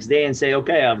up the next day and say,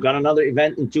 okay, I've got another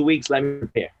event in 2 weeks. Let me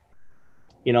prepare.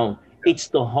 It's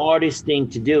the hardest thing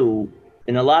to do.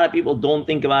 And a lot of people don't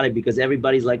think about it because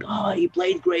everybody's like, oh, you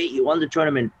played great. You won the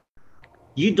tournament.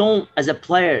 you don't, as a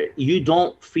player, you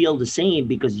don't feel the same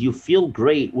because you feel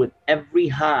great with every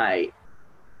high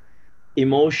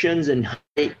emotions and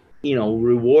high,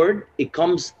 reward. It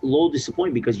comes low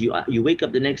disappointment because you wake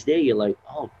up the next day, you're like,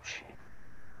 oh shit,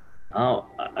 oh,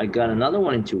 I got another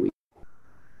one in 2 weeks.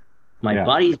 My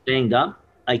body's banged up.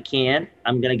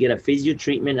 I'm gonna get a physio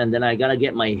treatment, and then I gotta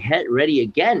get my head ready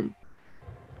again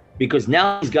because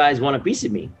now these guys want a piece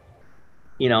of me.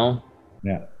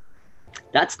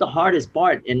 That's the hardest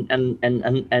part,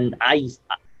 and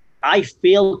I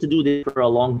failed to do this for a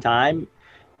long time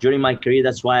during my career.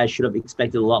 That's why I should have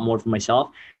expected a lot more from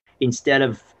myself instead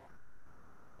of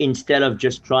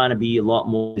just trying to be a lot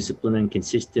more disciplined and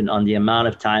consistent on the amount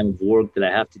of time of work that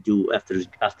I have to do after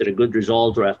a good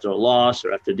result or after a loss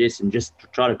or after this, and just to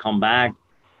try to come back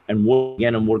and work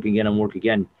again and work again and work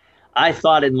again. I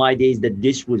thought in my days that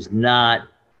this was not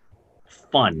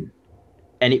fun,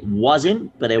 and it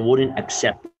wasn't, but I wouldn't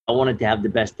accept it. I wanted to have the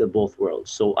best of both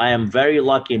worlds. So I am very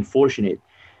lucky and fortunate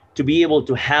to be able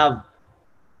to have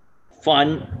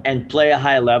fun and play a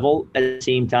high level at the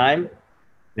same time.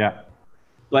 Yeah.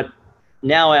 But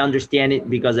now I understand it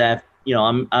because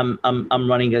I'm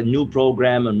running a new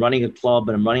program, I'm running a club,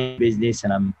 and I'm running a business,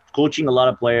 and I'm coaching a lot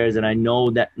of players, and I know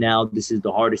that now this is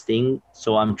the hardest thing.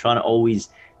 So I'm trying to always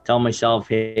tell myself,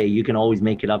 hey, you can always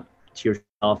make it up to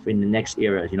yourself in the next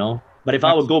era, But if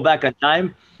I would go back on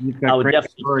time, I would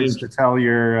definitely stories to tell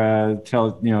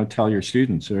your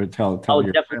students or tell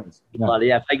your friends.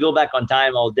 If I go back on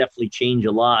time, I'll definitely change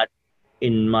a lot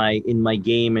in my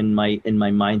game and my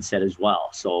mindset as well.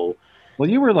 So, well,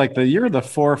 you're the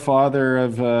forefather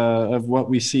of what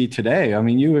we see today. I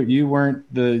mean, you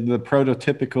weren't the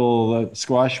prototypical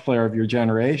squash player of your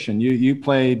generation. You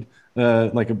played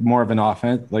more of an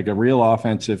offense, like a real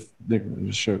offensive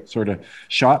sort of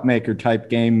shot maker type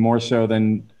game, more so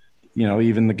than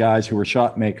even the guys who were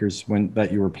shot makers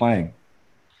that you were playing.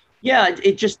 Yeah,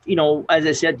 it just, as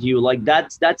I said to you, like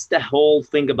that's the whole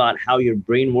thing about how your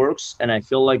brain works. And I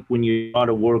feel like when you try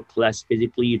to work less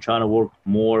physically, you're trying to work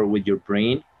more with your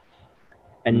brain.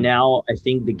 And now I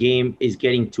think the game is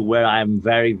getting to where I'm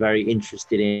very, very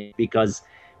interested in, because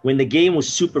when the game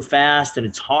was super fast and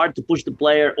it's hard to push the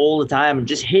player all the time and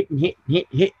just hit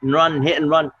and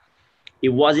run, it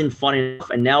wasn't fun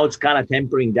enough. And now it's kind of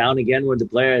tempering down again, where the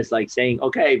player is like saying,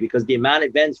 okay, because the amount of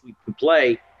events we can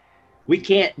play, we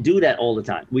can't do that all the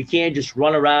time. We can't just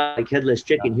run around like headless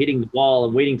chicken, hitting the ball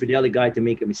and waiting for the other guy to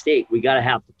make a mistake. We got to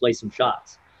have to play some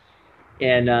shots.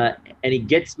 And it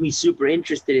gets me super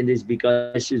interested in this,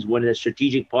 because this is when the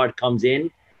strategic part comes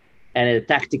in, and the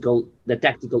tactical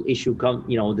issue comes,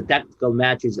 the tactical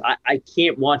matches. I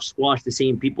can't watch squash the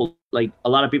same people. Like a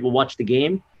lot of people watch the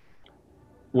game.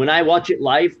 When I watch it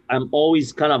live, I'm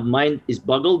always kind of, mind is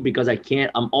boggled because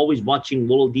I'm always watching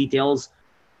little details.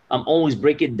 I'm always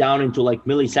break it down into like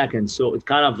milliseconds. So it's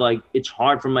kind of like, it's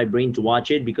hard for my brain to watch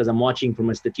it because I'm watching from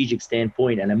a strategic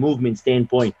standpoint and a movement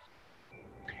standpoint.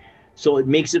 So it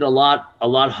makes it a lot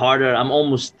harder. I'm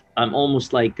almost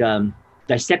like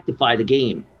dissectify the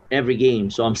game, every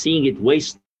game. So I'm seeing it way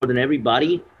slower than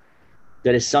everybody.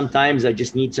 That is, sometimes I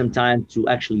just need some time to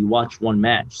actually watch one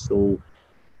match. So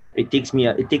it takes me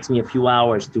a few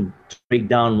hours to break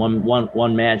down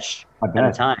one match at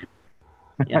a time.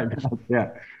 Yeah. Yeah.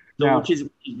 So now, which is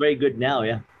very good now.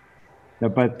 Yeah.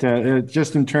 But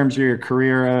just in terms of your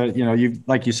career, you've,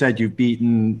 like you said, you've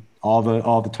beaten all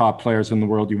the top players in the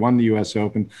world. You won the U.S.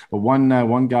 Open, but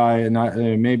one guy,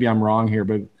 and maybe I'm wrong here,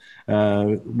 but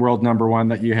world number one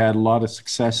that you had a lot of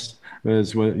success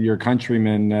was with your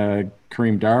countryman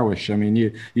Kareem Darwish. I mean,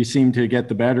 you seem to get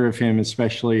the better of him,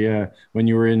 especially when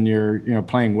you were in your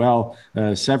playing well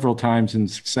several times in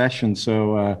succession.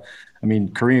 So. I mean,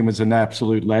 Kareem was an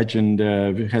absolute legend,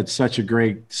 had such a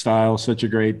great style, such a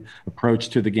great approach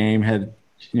to the game, had,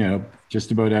 just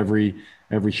about every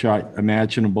shot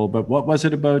imaginable. But what was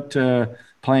it about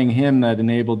playing him that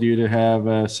enabled you to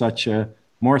have such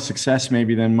more success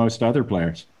maybe than most other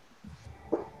players?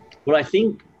 Well, I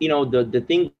think, the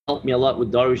thing that helped me a lot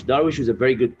with Darwish. Darwish was a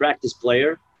very good practice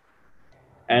player,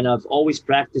 and I've always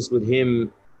practiced with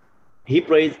him. He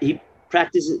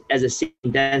practices as the same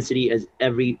intensity as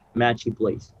every match he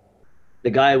plays. The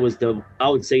guy was I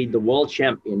would say the world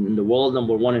champion and the world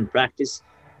number one in practice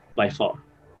by far.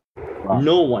 Wow.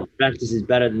 No one practices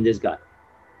better than this guy.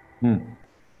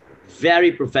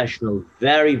 Very professional,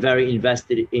 very, very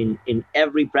invested in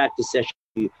every practice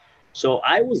session. So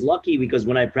I was lucky because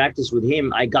when I practiced with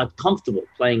him, I got comfortable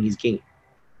playing his game.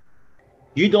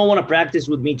 You don't want to practice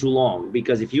with me too long,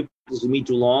 because if you practice with me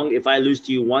too long, if I lose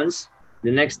to you once,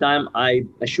 the next time, I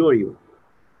assure you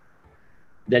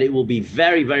that it will be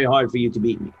very, very hard for you to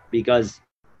beat me, because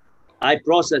I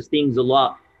process things a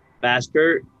lot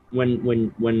faster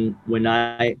when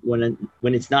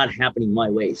it's not happening my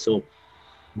way. So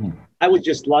I was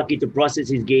just lucky to process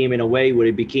his game in a way where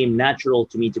it became natural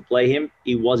to me to play him.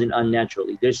 It wasn't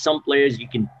unnaturally. There's some players you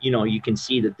can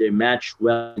see that they match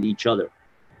well with each other.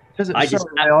 I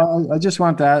just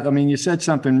want that. I mean, you said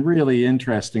something really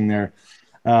interesting there.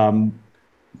 The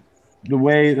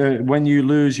way when you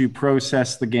lose, you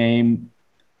process the game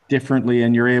differently,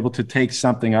 and you're able to take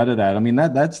something out of that. I mean,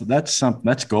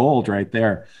 that's gold right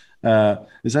there.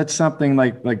 Is that something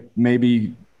like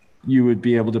maybe you would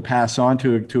be able to pass on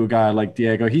to a guy like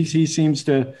Diego? He seems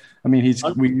to. I mean,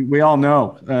 we all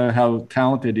know how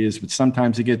talented he is, but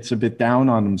sometimes he gets a bit down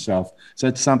on himself. Is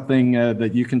that something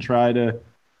that you can try to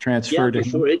transfer to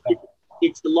him? Sure.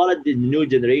 It's a lot of the new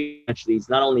generation. Actually, it's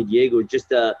not only Diego. It's just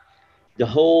the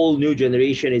whole new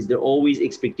generation. Is there always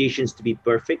expectations to be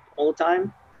perfect all the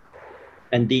time,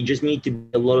 and they just need to be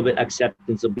a little bit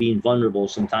acceptance of being vulnerable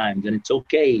sometimes, and it's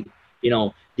okay.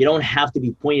 They don't have to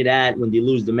be pointed at when they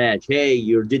lose the match. Hey,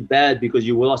 you did bad because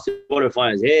you lost the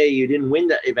quarterfinals. Hey, you didn't win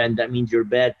that event. That means you're a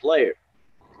bad player.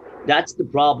 That's the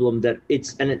problem.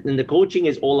 And the coaching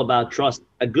is all about trust.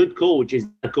 A good coach is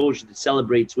a coach that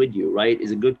celebrates with you, right?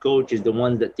 Is a good coach is the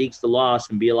one that takes the loss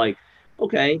and be like,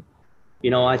 okay,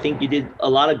 I think you did a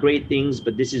lot of great things,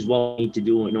 but this is what we need to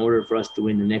do in order for us to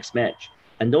win the next match.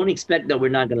 And don't expect that we're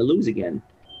not going to lose again.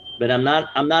 But I'm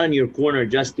not in your corner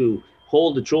just to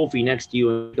hold the trophy next to you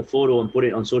and take a photo and put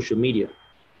it on social media.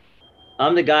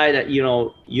 I'm the guy that,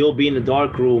 you'll be in the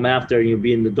dark room after, you'll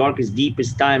be in the darkest,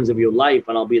 deepest times of your life,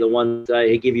 and I'll be the one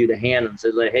that give you the hand and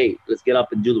says, like, hey, let's get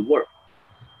up and do the work.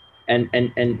 And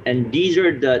these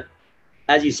are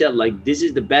as you said, like, this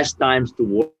is the best times to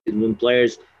work, and when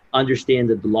players understand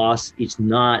that the loss is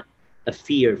not a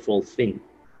fearful thing.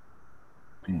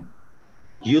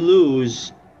 You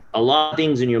lose a lot of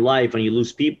things in your life, and you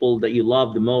lose people that you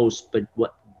love the most. But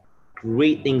what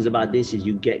great things about this is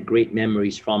you get great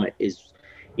memories from it.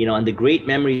 And the great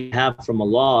memory you have from a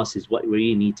loss is what we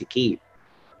really need to keep.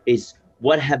 Is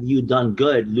what have you done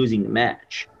good losing the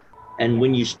match? And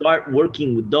when you start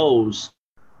working with those,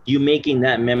 you're making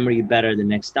that memory better the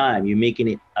next time. You're making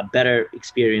it a better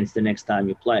experience the next time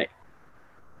you play.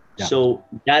 Yeah. So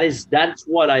that's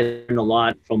what I learned a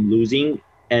lot from losing.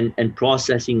 And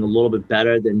processing a little bit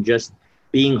better than just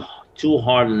being too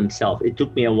hard on himself. It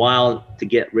took me a while to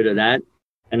get rid of that.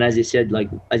 And as you said,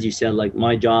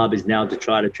 my job is now to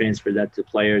try to transfer that to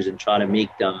players and try to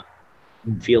make them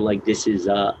feel like this is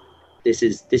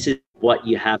what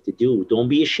you have to do. Don't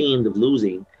be ashamed of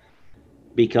losing,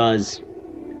 because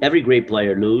every great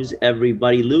player loses.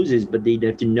 Everybody loses, but they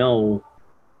have to know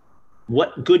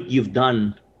what good you've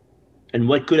done and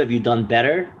what could have you done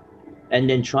better. And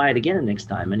then try it again the next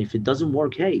time. And if it doesn't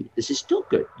work, hey, this is still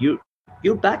good.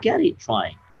 You're back at it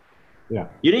trying. Yeah.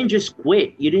 You didn't just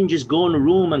quit. You didn't just go in a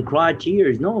room and cry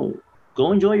tears. No,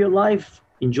 go enjoy your life.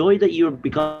 Enjoy that you're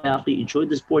becoming an athlete. Enjoy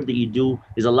the sport that you do.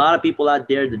 There's a lot of people out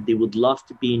there that they would love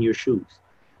to be in your shoes.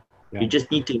 Yeah. You just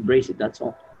need to embrace it. That's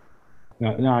all.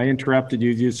 No, I interrupted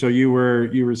you. So you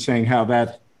were saying how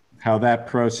that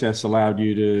process allowed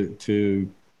you to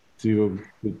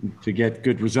get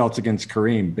good results against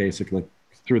Kareem, basically,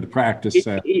 through the practice.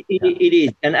 It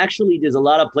is. And actually, there's a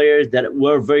lot of players that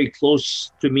were very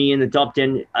close to me in the top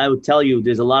 10. I would tell you,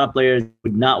 there's a lot of players who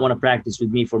would not want to practice with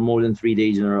me for more than 3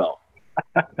 days in a row.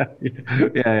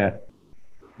 Yeah.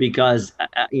 Because,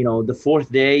 the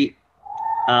fourth day,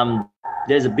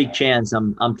 there's a big chance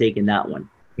I'm taking that one.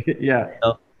 Yeah.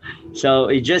 So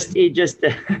it just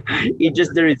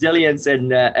the resilience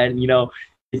and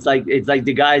it's like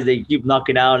the guys, they keep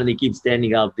knocking out and they keep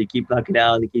standing up. They keep knocking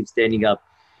out and they keep standing up.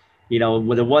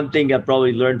 The one thing I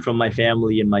probably learned from my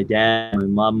family and my dad and my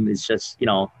mom is just,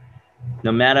 no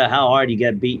matter how hard you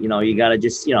get beat, you gotta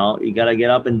just, you gotta get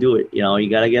up and do it. You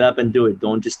gotta get up and do it.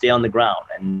 Don't just stay on the ground.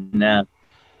 And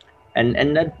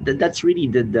that's really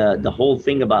the whole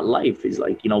thing about life is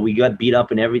like, we got beat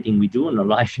up in everything we do in our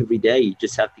life every day. You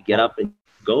just have to get up and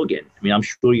go again. I mean, I'm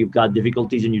sure you've got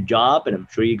difficulties in your job, and I'm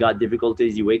sure you got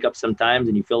difficulties. You wake up sometimes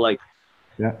and you feel like,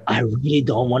 I really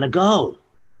don't want to go,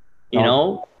 you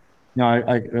know? No,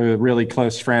 a really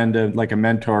close friend, like a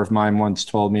mentor of mine once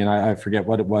told me, and I forget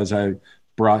what it was I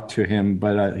brought to him,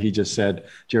 but he just said,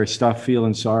 Jerry, stop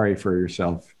feeling sorry for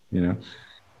yourself, Yeah,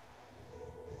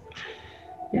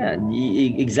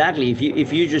 exactly.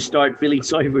 If you just start feeling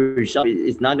sorry for yourself,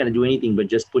 it's not going to do anything but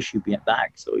just push you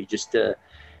back. So you just,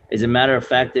 as a matter of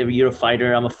fact, you're a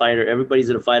fighter, I'm a fighter. Everybody's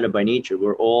a fighter by nature.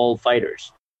 We're all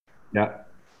fighters. Yeah.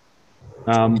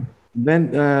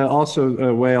 Then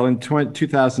also, Whale, in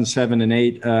 2007 and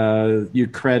 8, you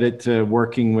credit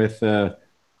working with the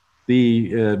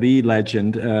the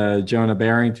legend, Jonah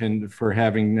Barrington, for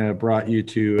having brought you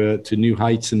to new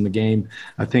heights in the game.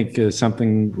 I think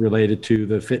something related to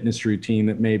the fitness routine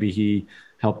that maybe he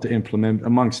helped to implement,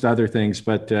 amongst other things.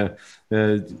 But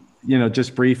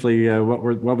just briefly,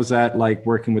 what was that like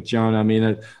working with Jonah? I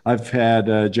mean, I've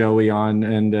had Joey on,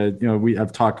 and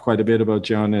I've talked quite a bit about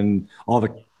Jonah and all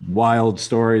the wild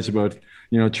stories about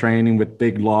training with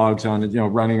big logs on it,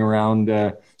 running around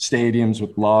stadiums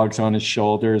with logs on his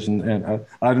shoulders, and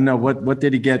I don't know what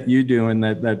did he get you doing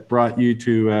that brought you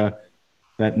to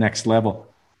that next level?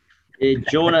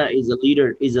 Jonah is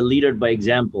a leader by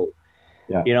example.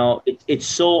 Yeah. It's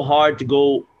so hard to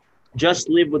go just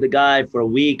live with a guy for a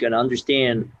week and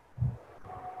understand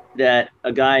that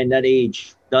a guy in that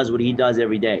age does what he does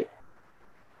every day.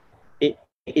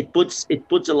 It puts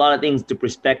a lot of things to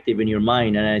perspective in your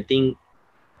mind, and I think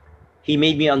he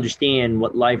made me understand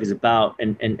what life is about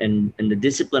and the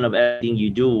discipline of everything you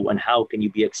do, and how can you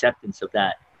be acceptance of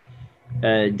that.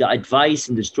 The advice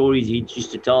and the stories he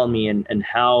used to tell me, and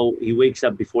how he wakes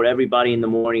up before everybody in the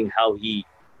morning, how he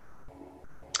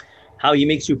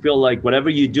makes you feel like whatever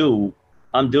you do,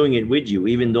 I'm doing it with you,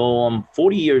 even though I'm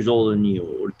 40 years older than you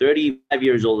or 35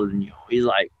 years older than you. He's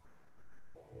like,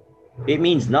 it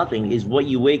means nothing. It's what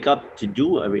you wake up to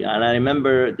do every day. And I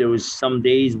remember there was some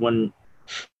days when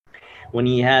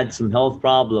he had some health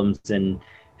problems, and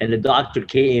the doctor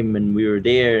came, and we were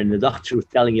there, and the doctor was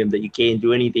telling him that you can't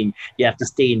do anything. You have to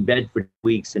stay in bed for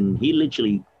weeks. And he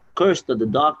literally cursed at the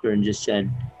doctor and just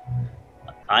said,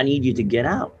 I need you to get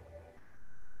out.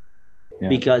 Yeah.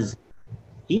 Because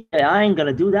I ain't going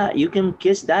to do that. You can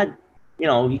kiss that,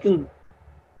 you can,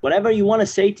 whatever you want to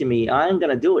say to me, I ain't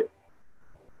going to do it.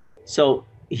 So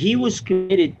he was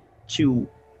committed to,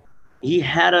 he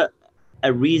had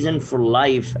a reason for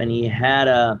life, and he had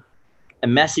a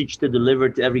message to deliver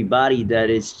to everybody that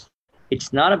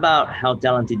it's not about how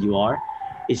talented you are.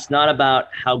 It's not about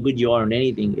how good you are on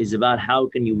anything. It's about how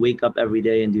can you wake up every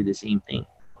day and do the same thing.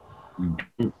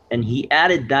 And he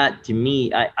added that to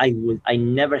me. I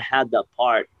never had that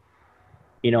part.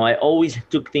 I always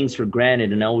took things for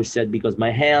granted, and I always said, because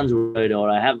my hands were good, or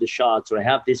I have the shots, or I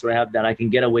have this, or I have that, I can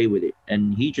get away with it.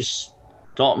 And he just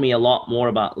taught me a lot more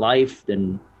about life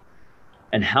and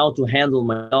how to handle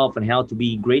myself, and how to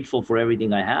be grateful for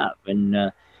everything I have.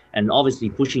 And obviously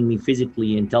pushing me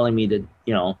physically and telling me that,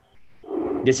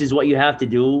 this is what you have to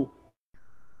do,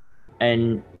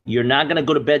 and you're not going to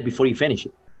go to bed before you finish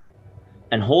it.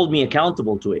 And hold me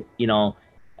accountable to it.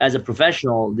 As a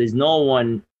professional, there's no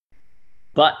one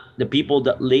but the people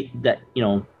that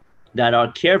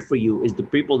are care for you is the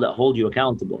people that hold you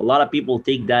accountable. A lot of people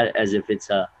take that as if it's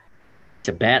a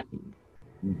bad thing.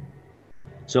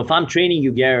 So if I'm training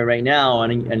you, Gary, right now,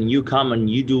 and you come and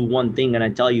you do one thing, and I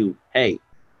tell you, hey,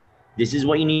 this is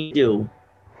what you need to do.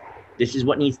 This is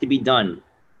what needs to be done.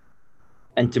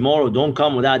 And tomorrow, don't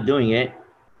come without doing it.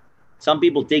 Some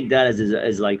people take that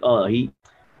as like, oh,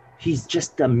 he's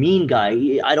just a mean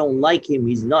guy. I don't like him.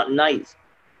 He's not nice.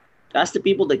 That's the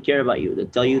people that care about you,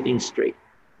 that tell you things straight.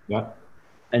 Yeah.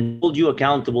 And hold you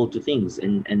accountable to things.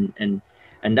 And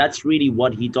that's really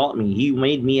what he taught me. He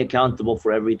made me accountable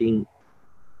for everything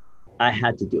I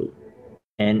had to do.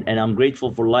 And I'm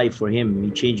grateful for life for him.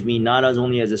 He changed me not as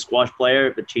only as a squash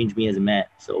player, but changed me as a man.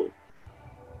 So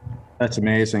that's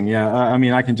amazing. Yeah. I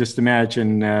mean, I can just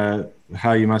imagine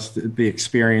how you must, the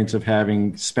experience of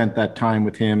having spent that time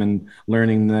with him and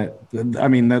learning that. I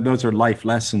mean, those are life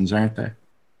lessons, aren't they?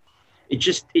 It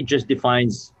just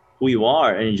defines who you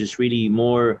are. And it's just really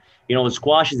more,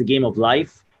 squash is a game of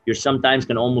life. You sometimes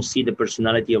can almost see the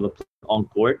personality of a player on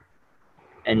court.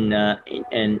 And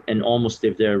almost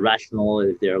if they're rational,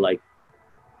 if they're like,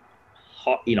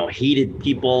 heated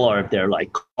people, or if they're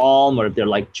like calm, or if they're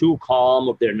like too calm,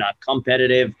 or if they're not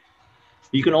competitive,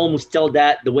 you can almost tell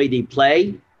that the way they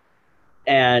play.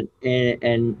 And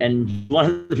one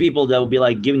of the people that will be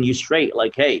like giving you straight,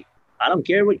 like, hey, I don't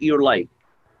care what you're like.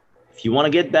 If you want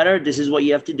to get better, this is what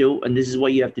you have to do. And this is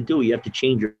what you have to do. You have to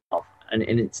change yourself. And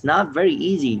it's not very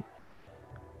easy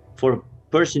for a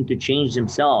person to change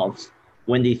themselves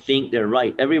when they think they're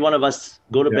right. Every one of us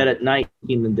go to bed at night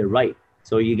thinking that they're right.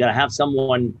 So you got to have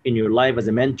someone in your life as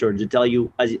a mentor to tell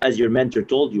you, as your mentor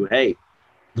told you, hey,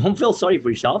 don't feel sorry for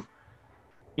yourself.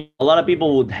 A lot of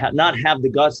people would not have the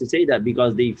guts to say that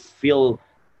because they feel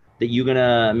that you're going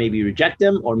to maybe reject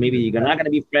them, or maybe you're not going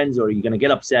to be friends, or you're going to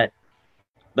get upset.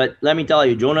 But let me tell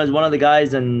you, Jonah is one of the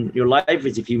guys in your life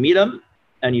is if you meet him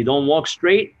and you don't walk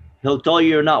straight, he'll tell you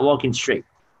you're not walking straight.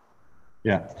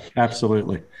 Yeah,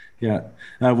 absolutely. Yeah.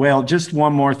 Well, just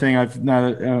one more thing. I've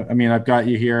got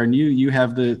you here, and you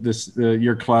have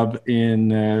your club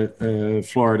in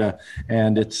Florida,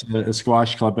 and it's a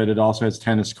squash club, but it also has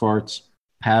tennis courts,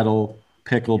 paddle,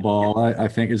 pickleball. I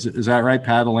think is that right?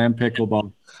 Paddle and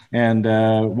pickleball. And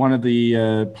one of the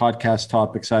podcast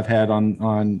topics I've had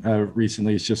on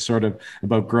recently is just sort of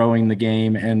about growing the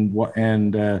game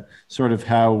and sort of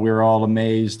how we're all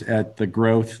amazed at the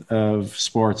growth of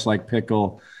sports like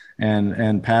pickle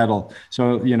and paddle.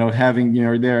 So, having,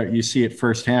 there, you see it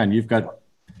firsthand. You've got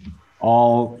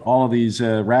all of these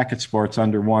racket sports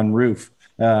under one roof.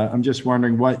 I'm just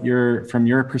wondering from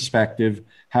your perspective,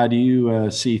 how do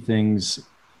you see things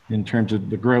in terms of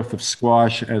the growth of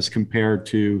squash as compared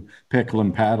to pickle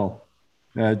and paddle?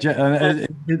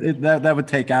 That would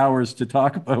take hours to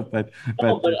talk about, but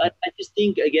I just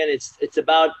think, again, it's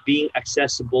about being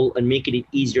accessible and making it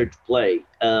easier to play.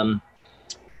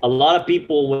 A lot of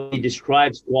people, when they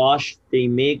describe squash,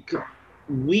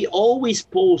 we always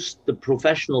post the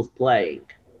professionals playing.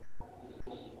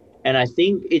 And I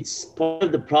think it's part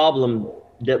of the problem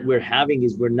that we're having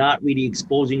is we're not really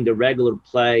exposing the regular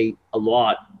play a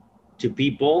lot to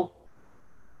people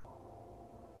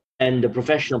and the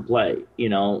professional play.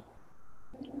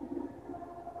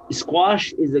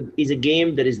 Squash is a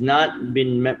game that has not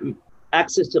been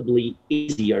accessibly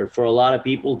easier for a lot of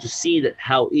people to see that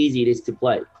how easy it is to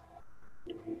play.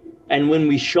 And when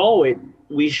we show it,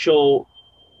 we show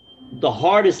the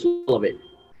hardest level of it.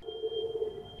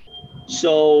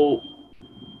 So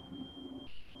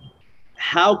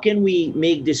how can we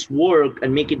make this work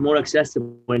and make it more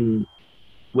accessible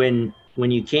when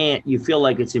you feel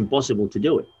like it's impossible to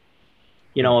do it?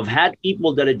 I've had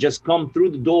people that have just come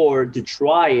through the door to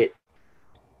try it,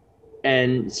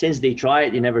 and since they try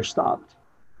it, they never stopped.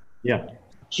 Yeah.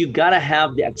 You got to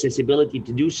have the accessibility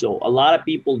to do so. A lot of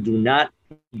people do not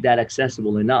make that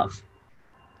accessible enough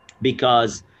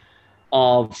because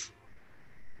of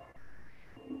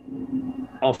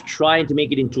trying to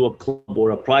make it into a club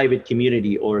or a private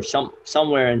community or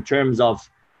somewhere in terms of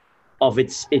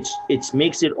it's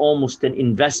makes it almost an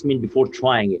investment before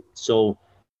trying it. So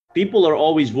people are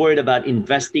always worried about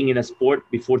investing in a sport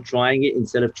before trying it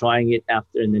instead of trying it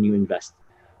after and then you invest.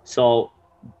 So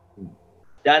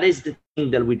that is the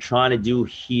thing that we're trying to do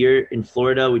here in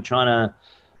Florida. We're trying to,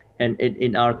 and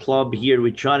in our club here,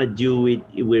 we're trying to do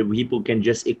it where people can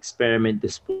just experiment the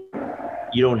sport.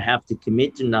 You don't have to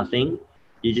commit to nothing.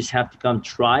 You just have to come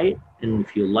try it. And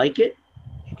if you like it,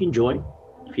 you can join.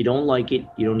 If you don't like it,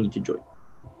 you don't need to join.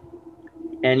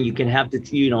 And you can have to,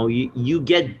 you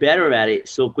get better at it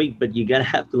so quick, but you gotta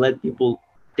have to let people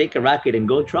take a racket and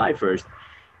go try first.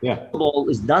 Yeah. Pickleball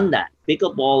has done that.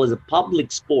 Pickleball is a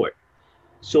public sport.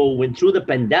 So when through the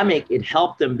pandemic, it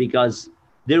helped them because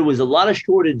there was a lot of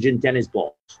shortage in tennis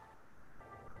balls.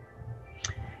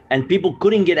 And people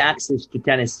couldn't get access to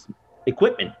tennis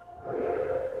equipment.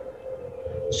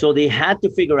 So they had to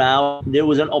figure out there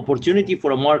was an opportunity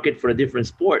for a market for a different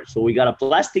sport. So we got a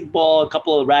plastic ball, a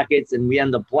couple of rackets, and we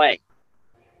end up playing.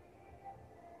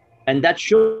 And that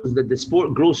shows that the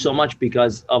sport grew so much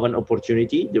because of an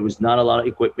opportunity. There was not a lot of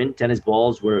equipment. Tennis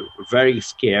balls were very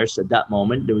scarce at that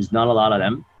moment. There was not a lot of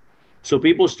them. So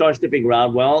people start to figure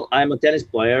out, well, I'm a tennis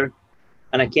player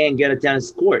and I can't get a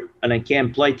tennis court and I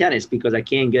can't play tennis because I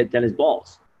can't get tennis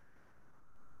balls.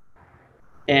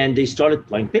 And they started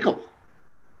playing pickleball.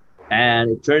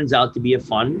 And it turns out to be a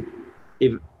fun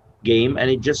game, and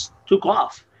it just took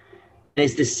off. And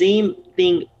it's the same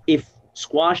thing. If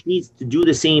squash needs to do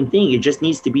the same thing, it just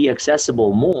needs to be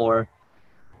accessible more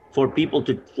for people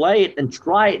to play it and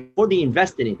try it before they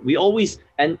invest in it. We always,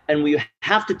 and we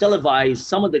have to televise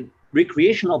some of the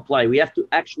recreational play. We have to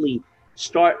actually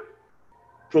start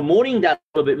promoting that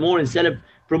a little bit more instead of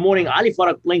promoting Ali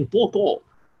Farag playing poco.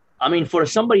 I mean, for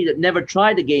somebody that never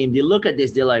tried the game, they look at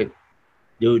this, they're like,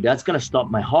 dude, that's going to stop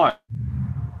my heart.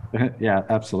 Yeah,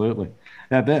 absolutely.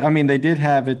 Yeah, they did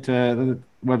have it.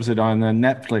 What was it on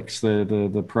Netflix?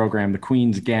 The program, The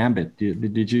Queen's Gambit.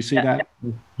 Did you see that?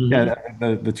 Mm-hmm. Yeah,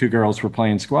 the two girls were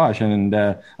playing squash, and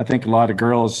I think a lot of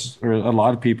girls or a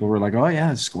lot of people were like, "Oh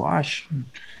yeah, squash,"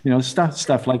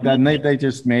 stuff like that, and they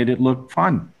just made it look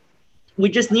fun. We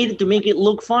just needed to make it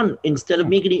look fun instead of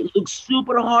making it look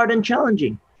super hard and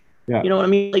challenging. Yeah. You know what I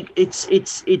mean? Like it's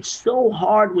so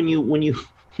hard when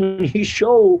you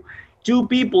show two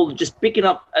people just picking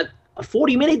up a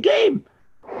 40-minute game,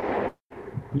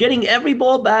 getting every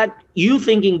ball back, you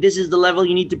thinking this is the level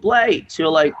you need to play. So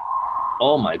you're like,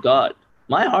 oh my God,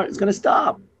 my heart is gonna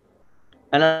stop.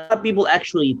 And a lot of people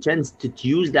actually tend to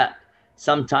use that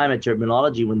sometime at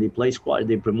terminology when they play squash.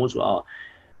 They promote,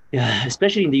 yeah,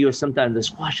 especially in the US. Sometimes the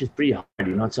squash is pretty hard.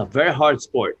 It's a very hard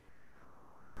sport.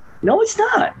 No, it's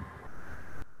not.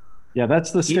 Yeah,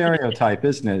 that's the stereotype,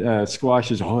 isn't it?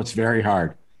 Squash is, it's very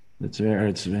hard. It's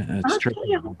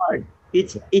tricky. Hard.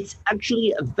 It's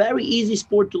actually a very easy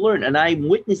sport to learn, and I'm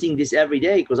witnessing this every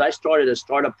day because I started a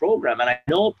startup program, and I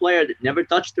know a player that never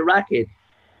touched the racket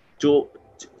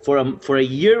for a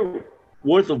year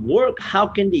worth of work. How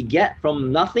can they get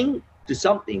from nothing to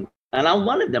something? And I'm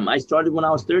one of them. I started when I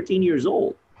was 13 years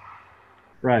old.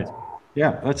 Right.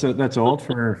 Yeah, that's old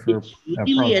for it's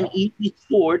really an easy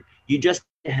sport. You just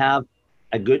have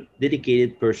a good,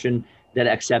 dedicated person that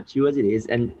accepts you as it is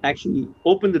and actually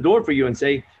open the door for you and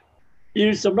say,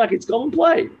 here's some rackets, come and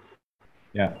play.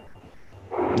 Yeah.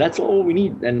 That's all we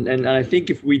need. And I think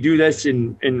if we do this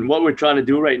in what we're trying to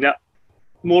do right now,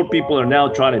 more people are now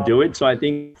trying to do it. So I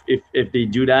think if they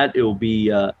do that, it will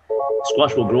be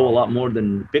squash will grow a lot more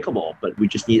than pickleball, but we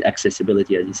just need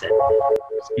accessibility, as you said.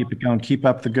 Just keep it going. Keep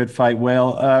up the good fight,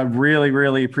 Will. Really,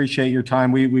 really appreciate your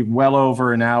time. We've well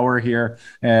over an hour here,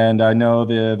 and I know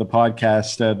the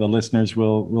podcast, the listeners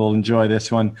will enjoy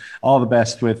this one. All the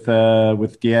best with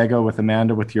Diego, with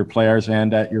Amanda, with your players,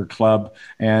 and at your club,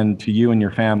 and to you and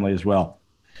your family as well.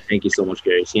 Thank you so much,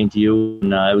 Gary. Same to you.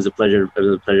 And it was a pleasure. It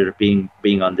was a pleasure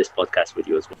being on this podcast with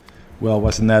you as well. Well,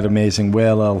 wasn't that amazing?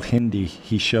 Wael El-Hindi,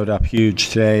 he showed up huge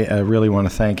today. I really want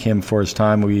to thank him for his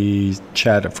time. We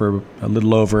chatted for a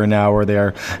little over an hour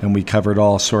there, and we covered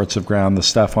all sorts of ground. The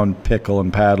stuff on pickle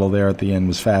and paddle there at the end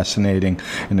was fascinating,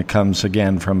 and it comes,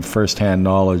 again, from firsthand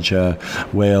knowledge.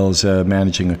 Wael's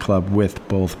managing a club with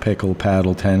both pickle,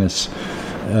 paddle, tennis,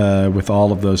 with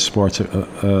all of those sports,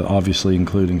 obviously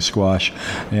including squash,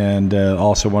 and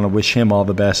also want to wish him all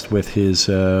the best with his,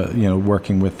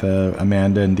 working with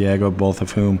Amanda and Diego, both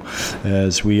of whom,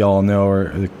 as we all know,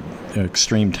 are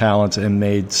extreme talents and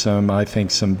made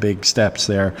some big steps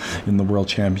there in the World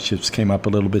Championships. Came up a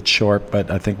little bit short, but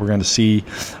I think we're going to see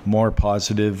more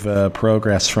positive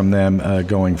progress from them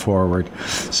going forward.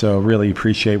 So really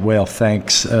appreciate Wael.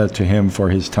 Thanks to him for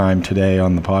his time today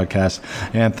on the podcast,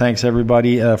 and thanks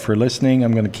everybody for listening.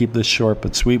 I'm going to keep this short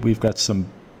but sweet. We've got some,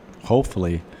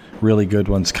 hopefully, really good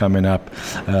ones coming up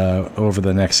over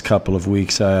the next couple of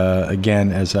weeks.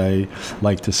 Again, as I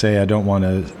like to say, I don't want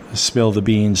to spill the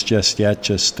beans just yet,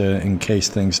 just in case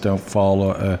things don't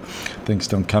things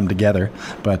don't come together.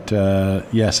 But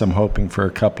yes, I'm hoping for a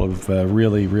couple of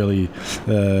really, really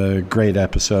great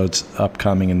episodes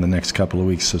upcoming in the next couple of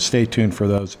weeks. So stay tuned for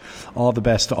those. All the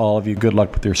best to all of you. Good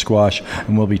luck with your squash,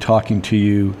 and we'll be talking to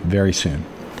you very soon.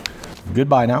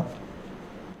 Goodbye now.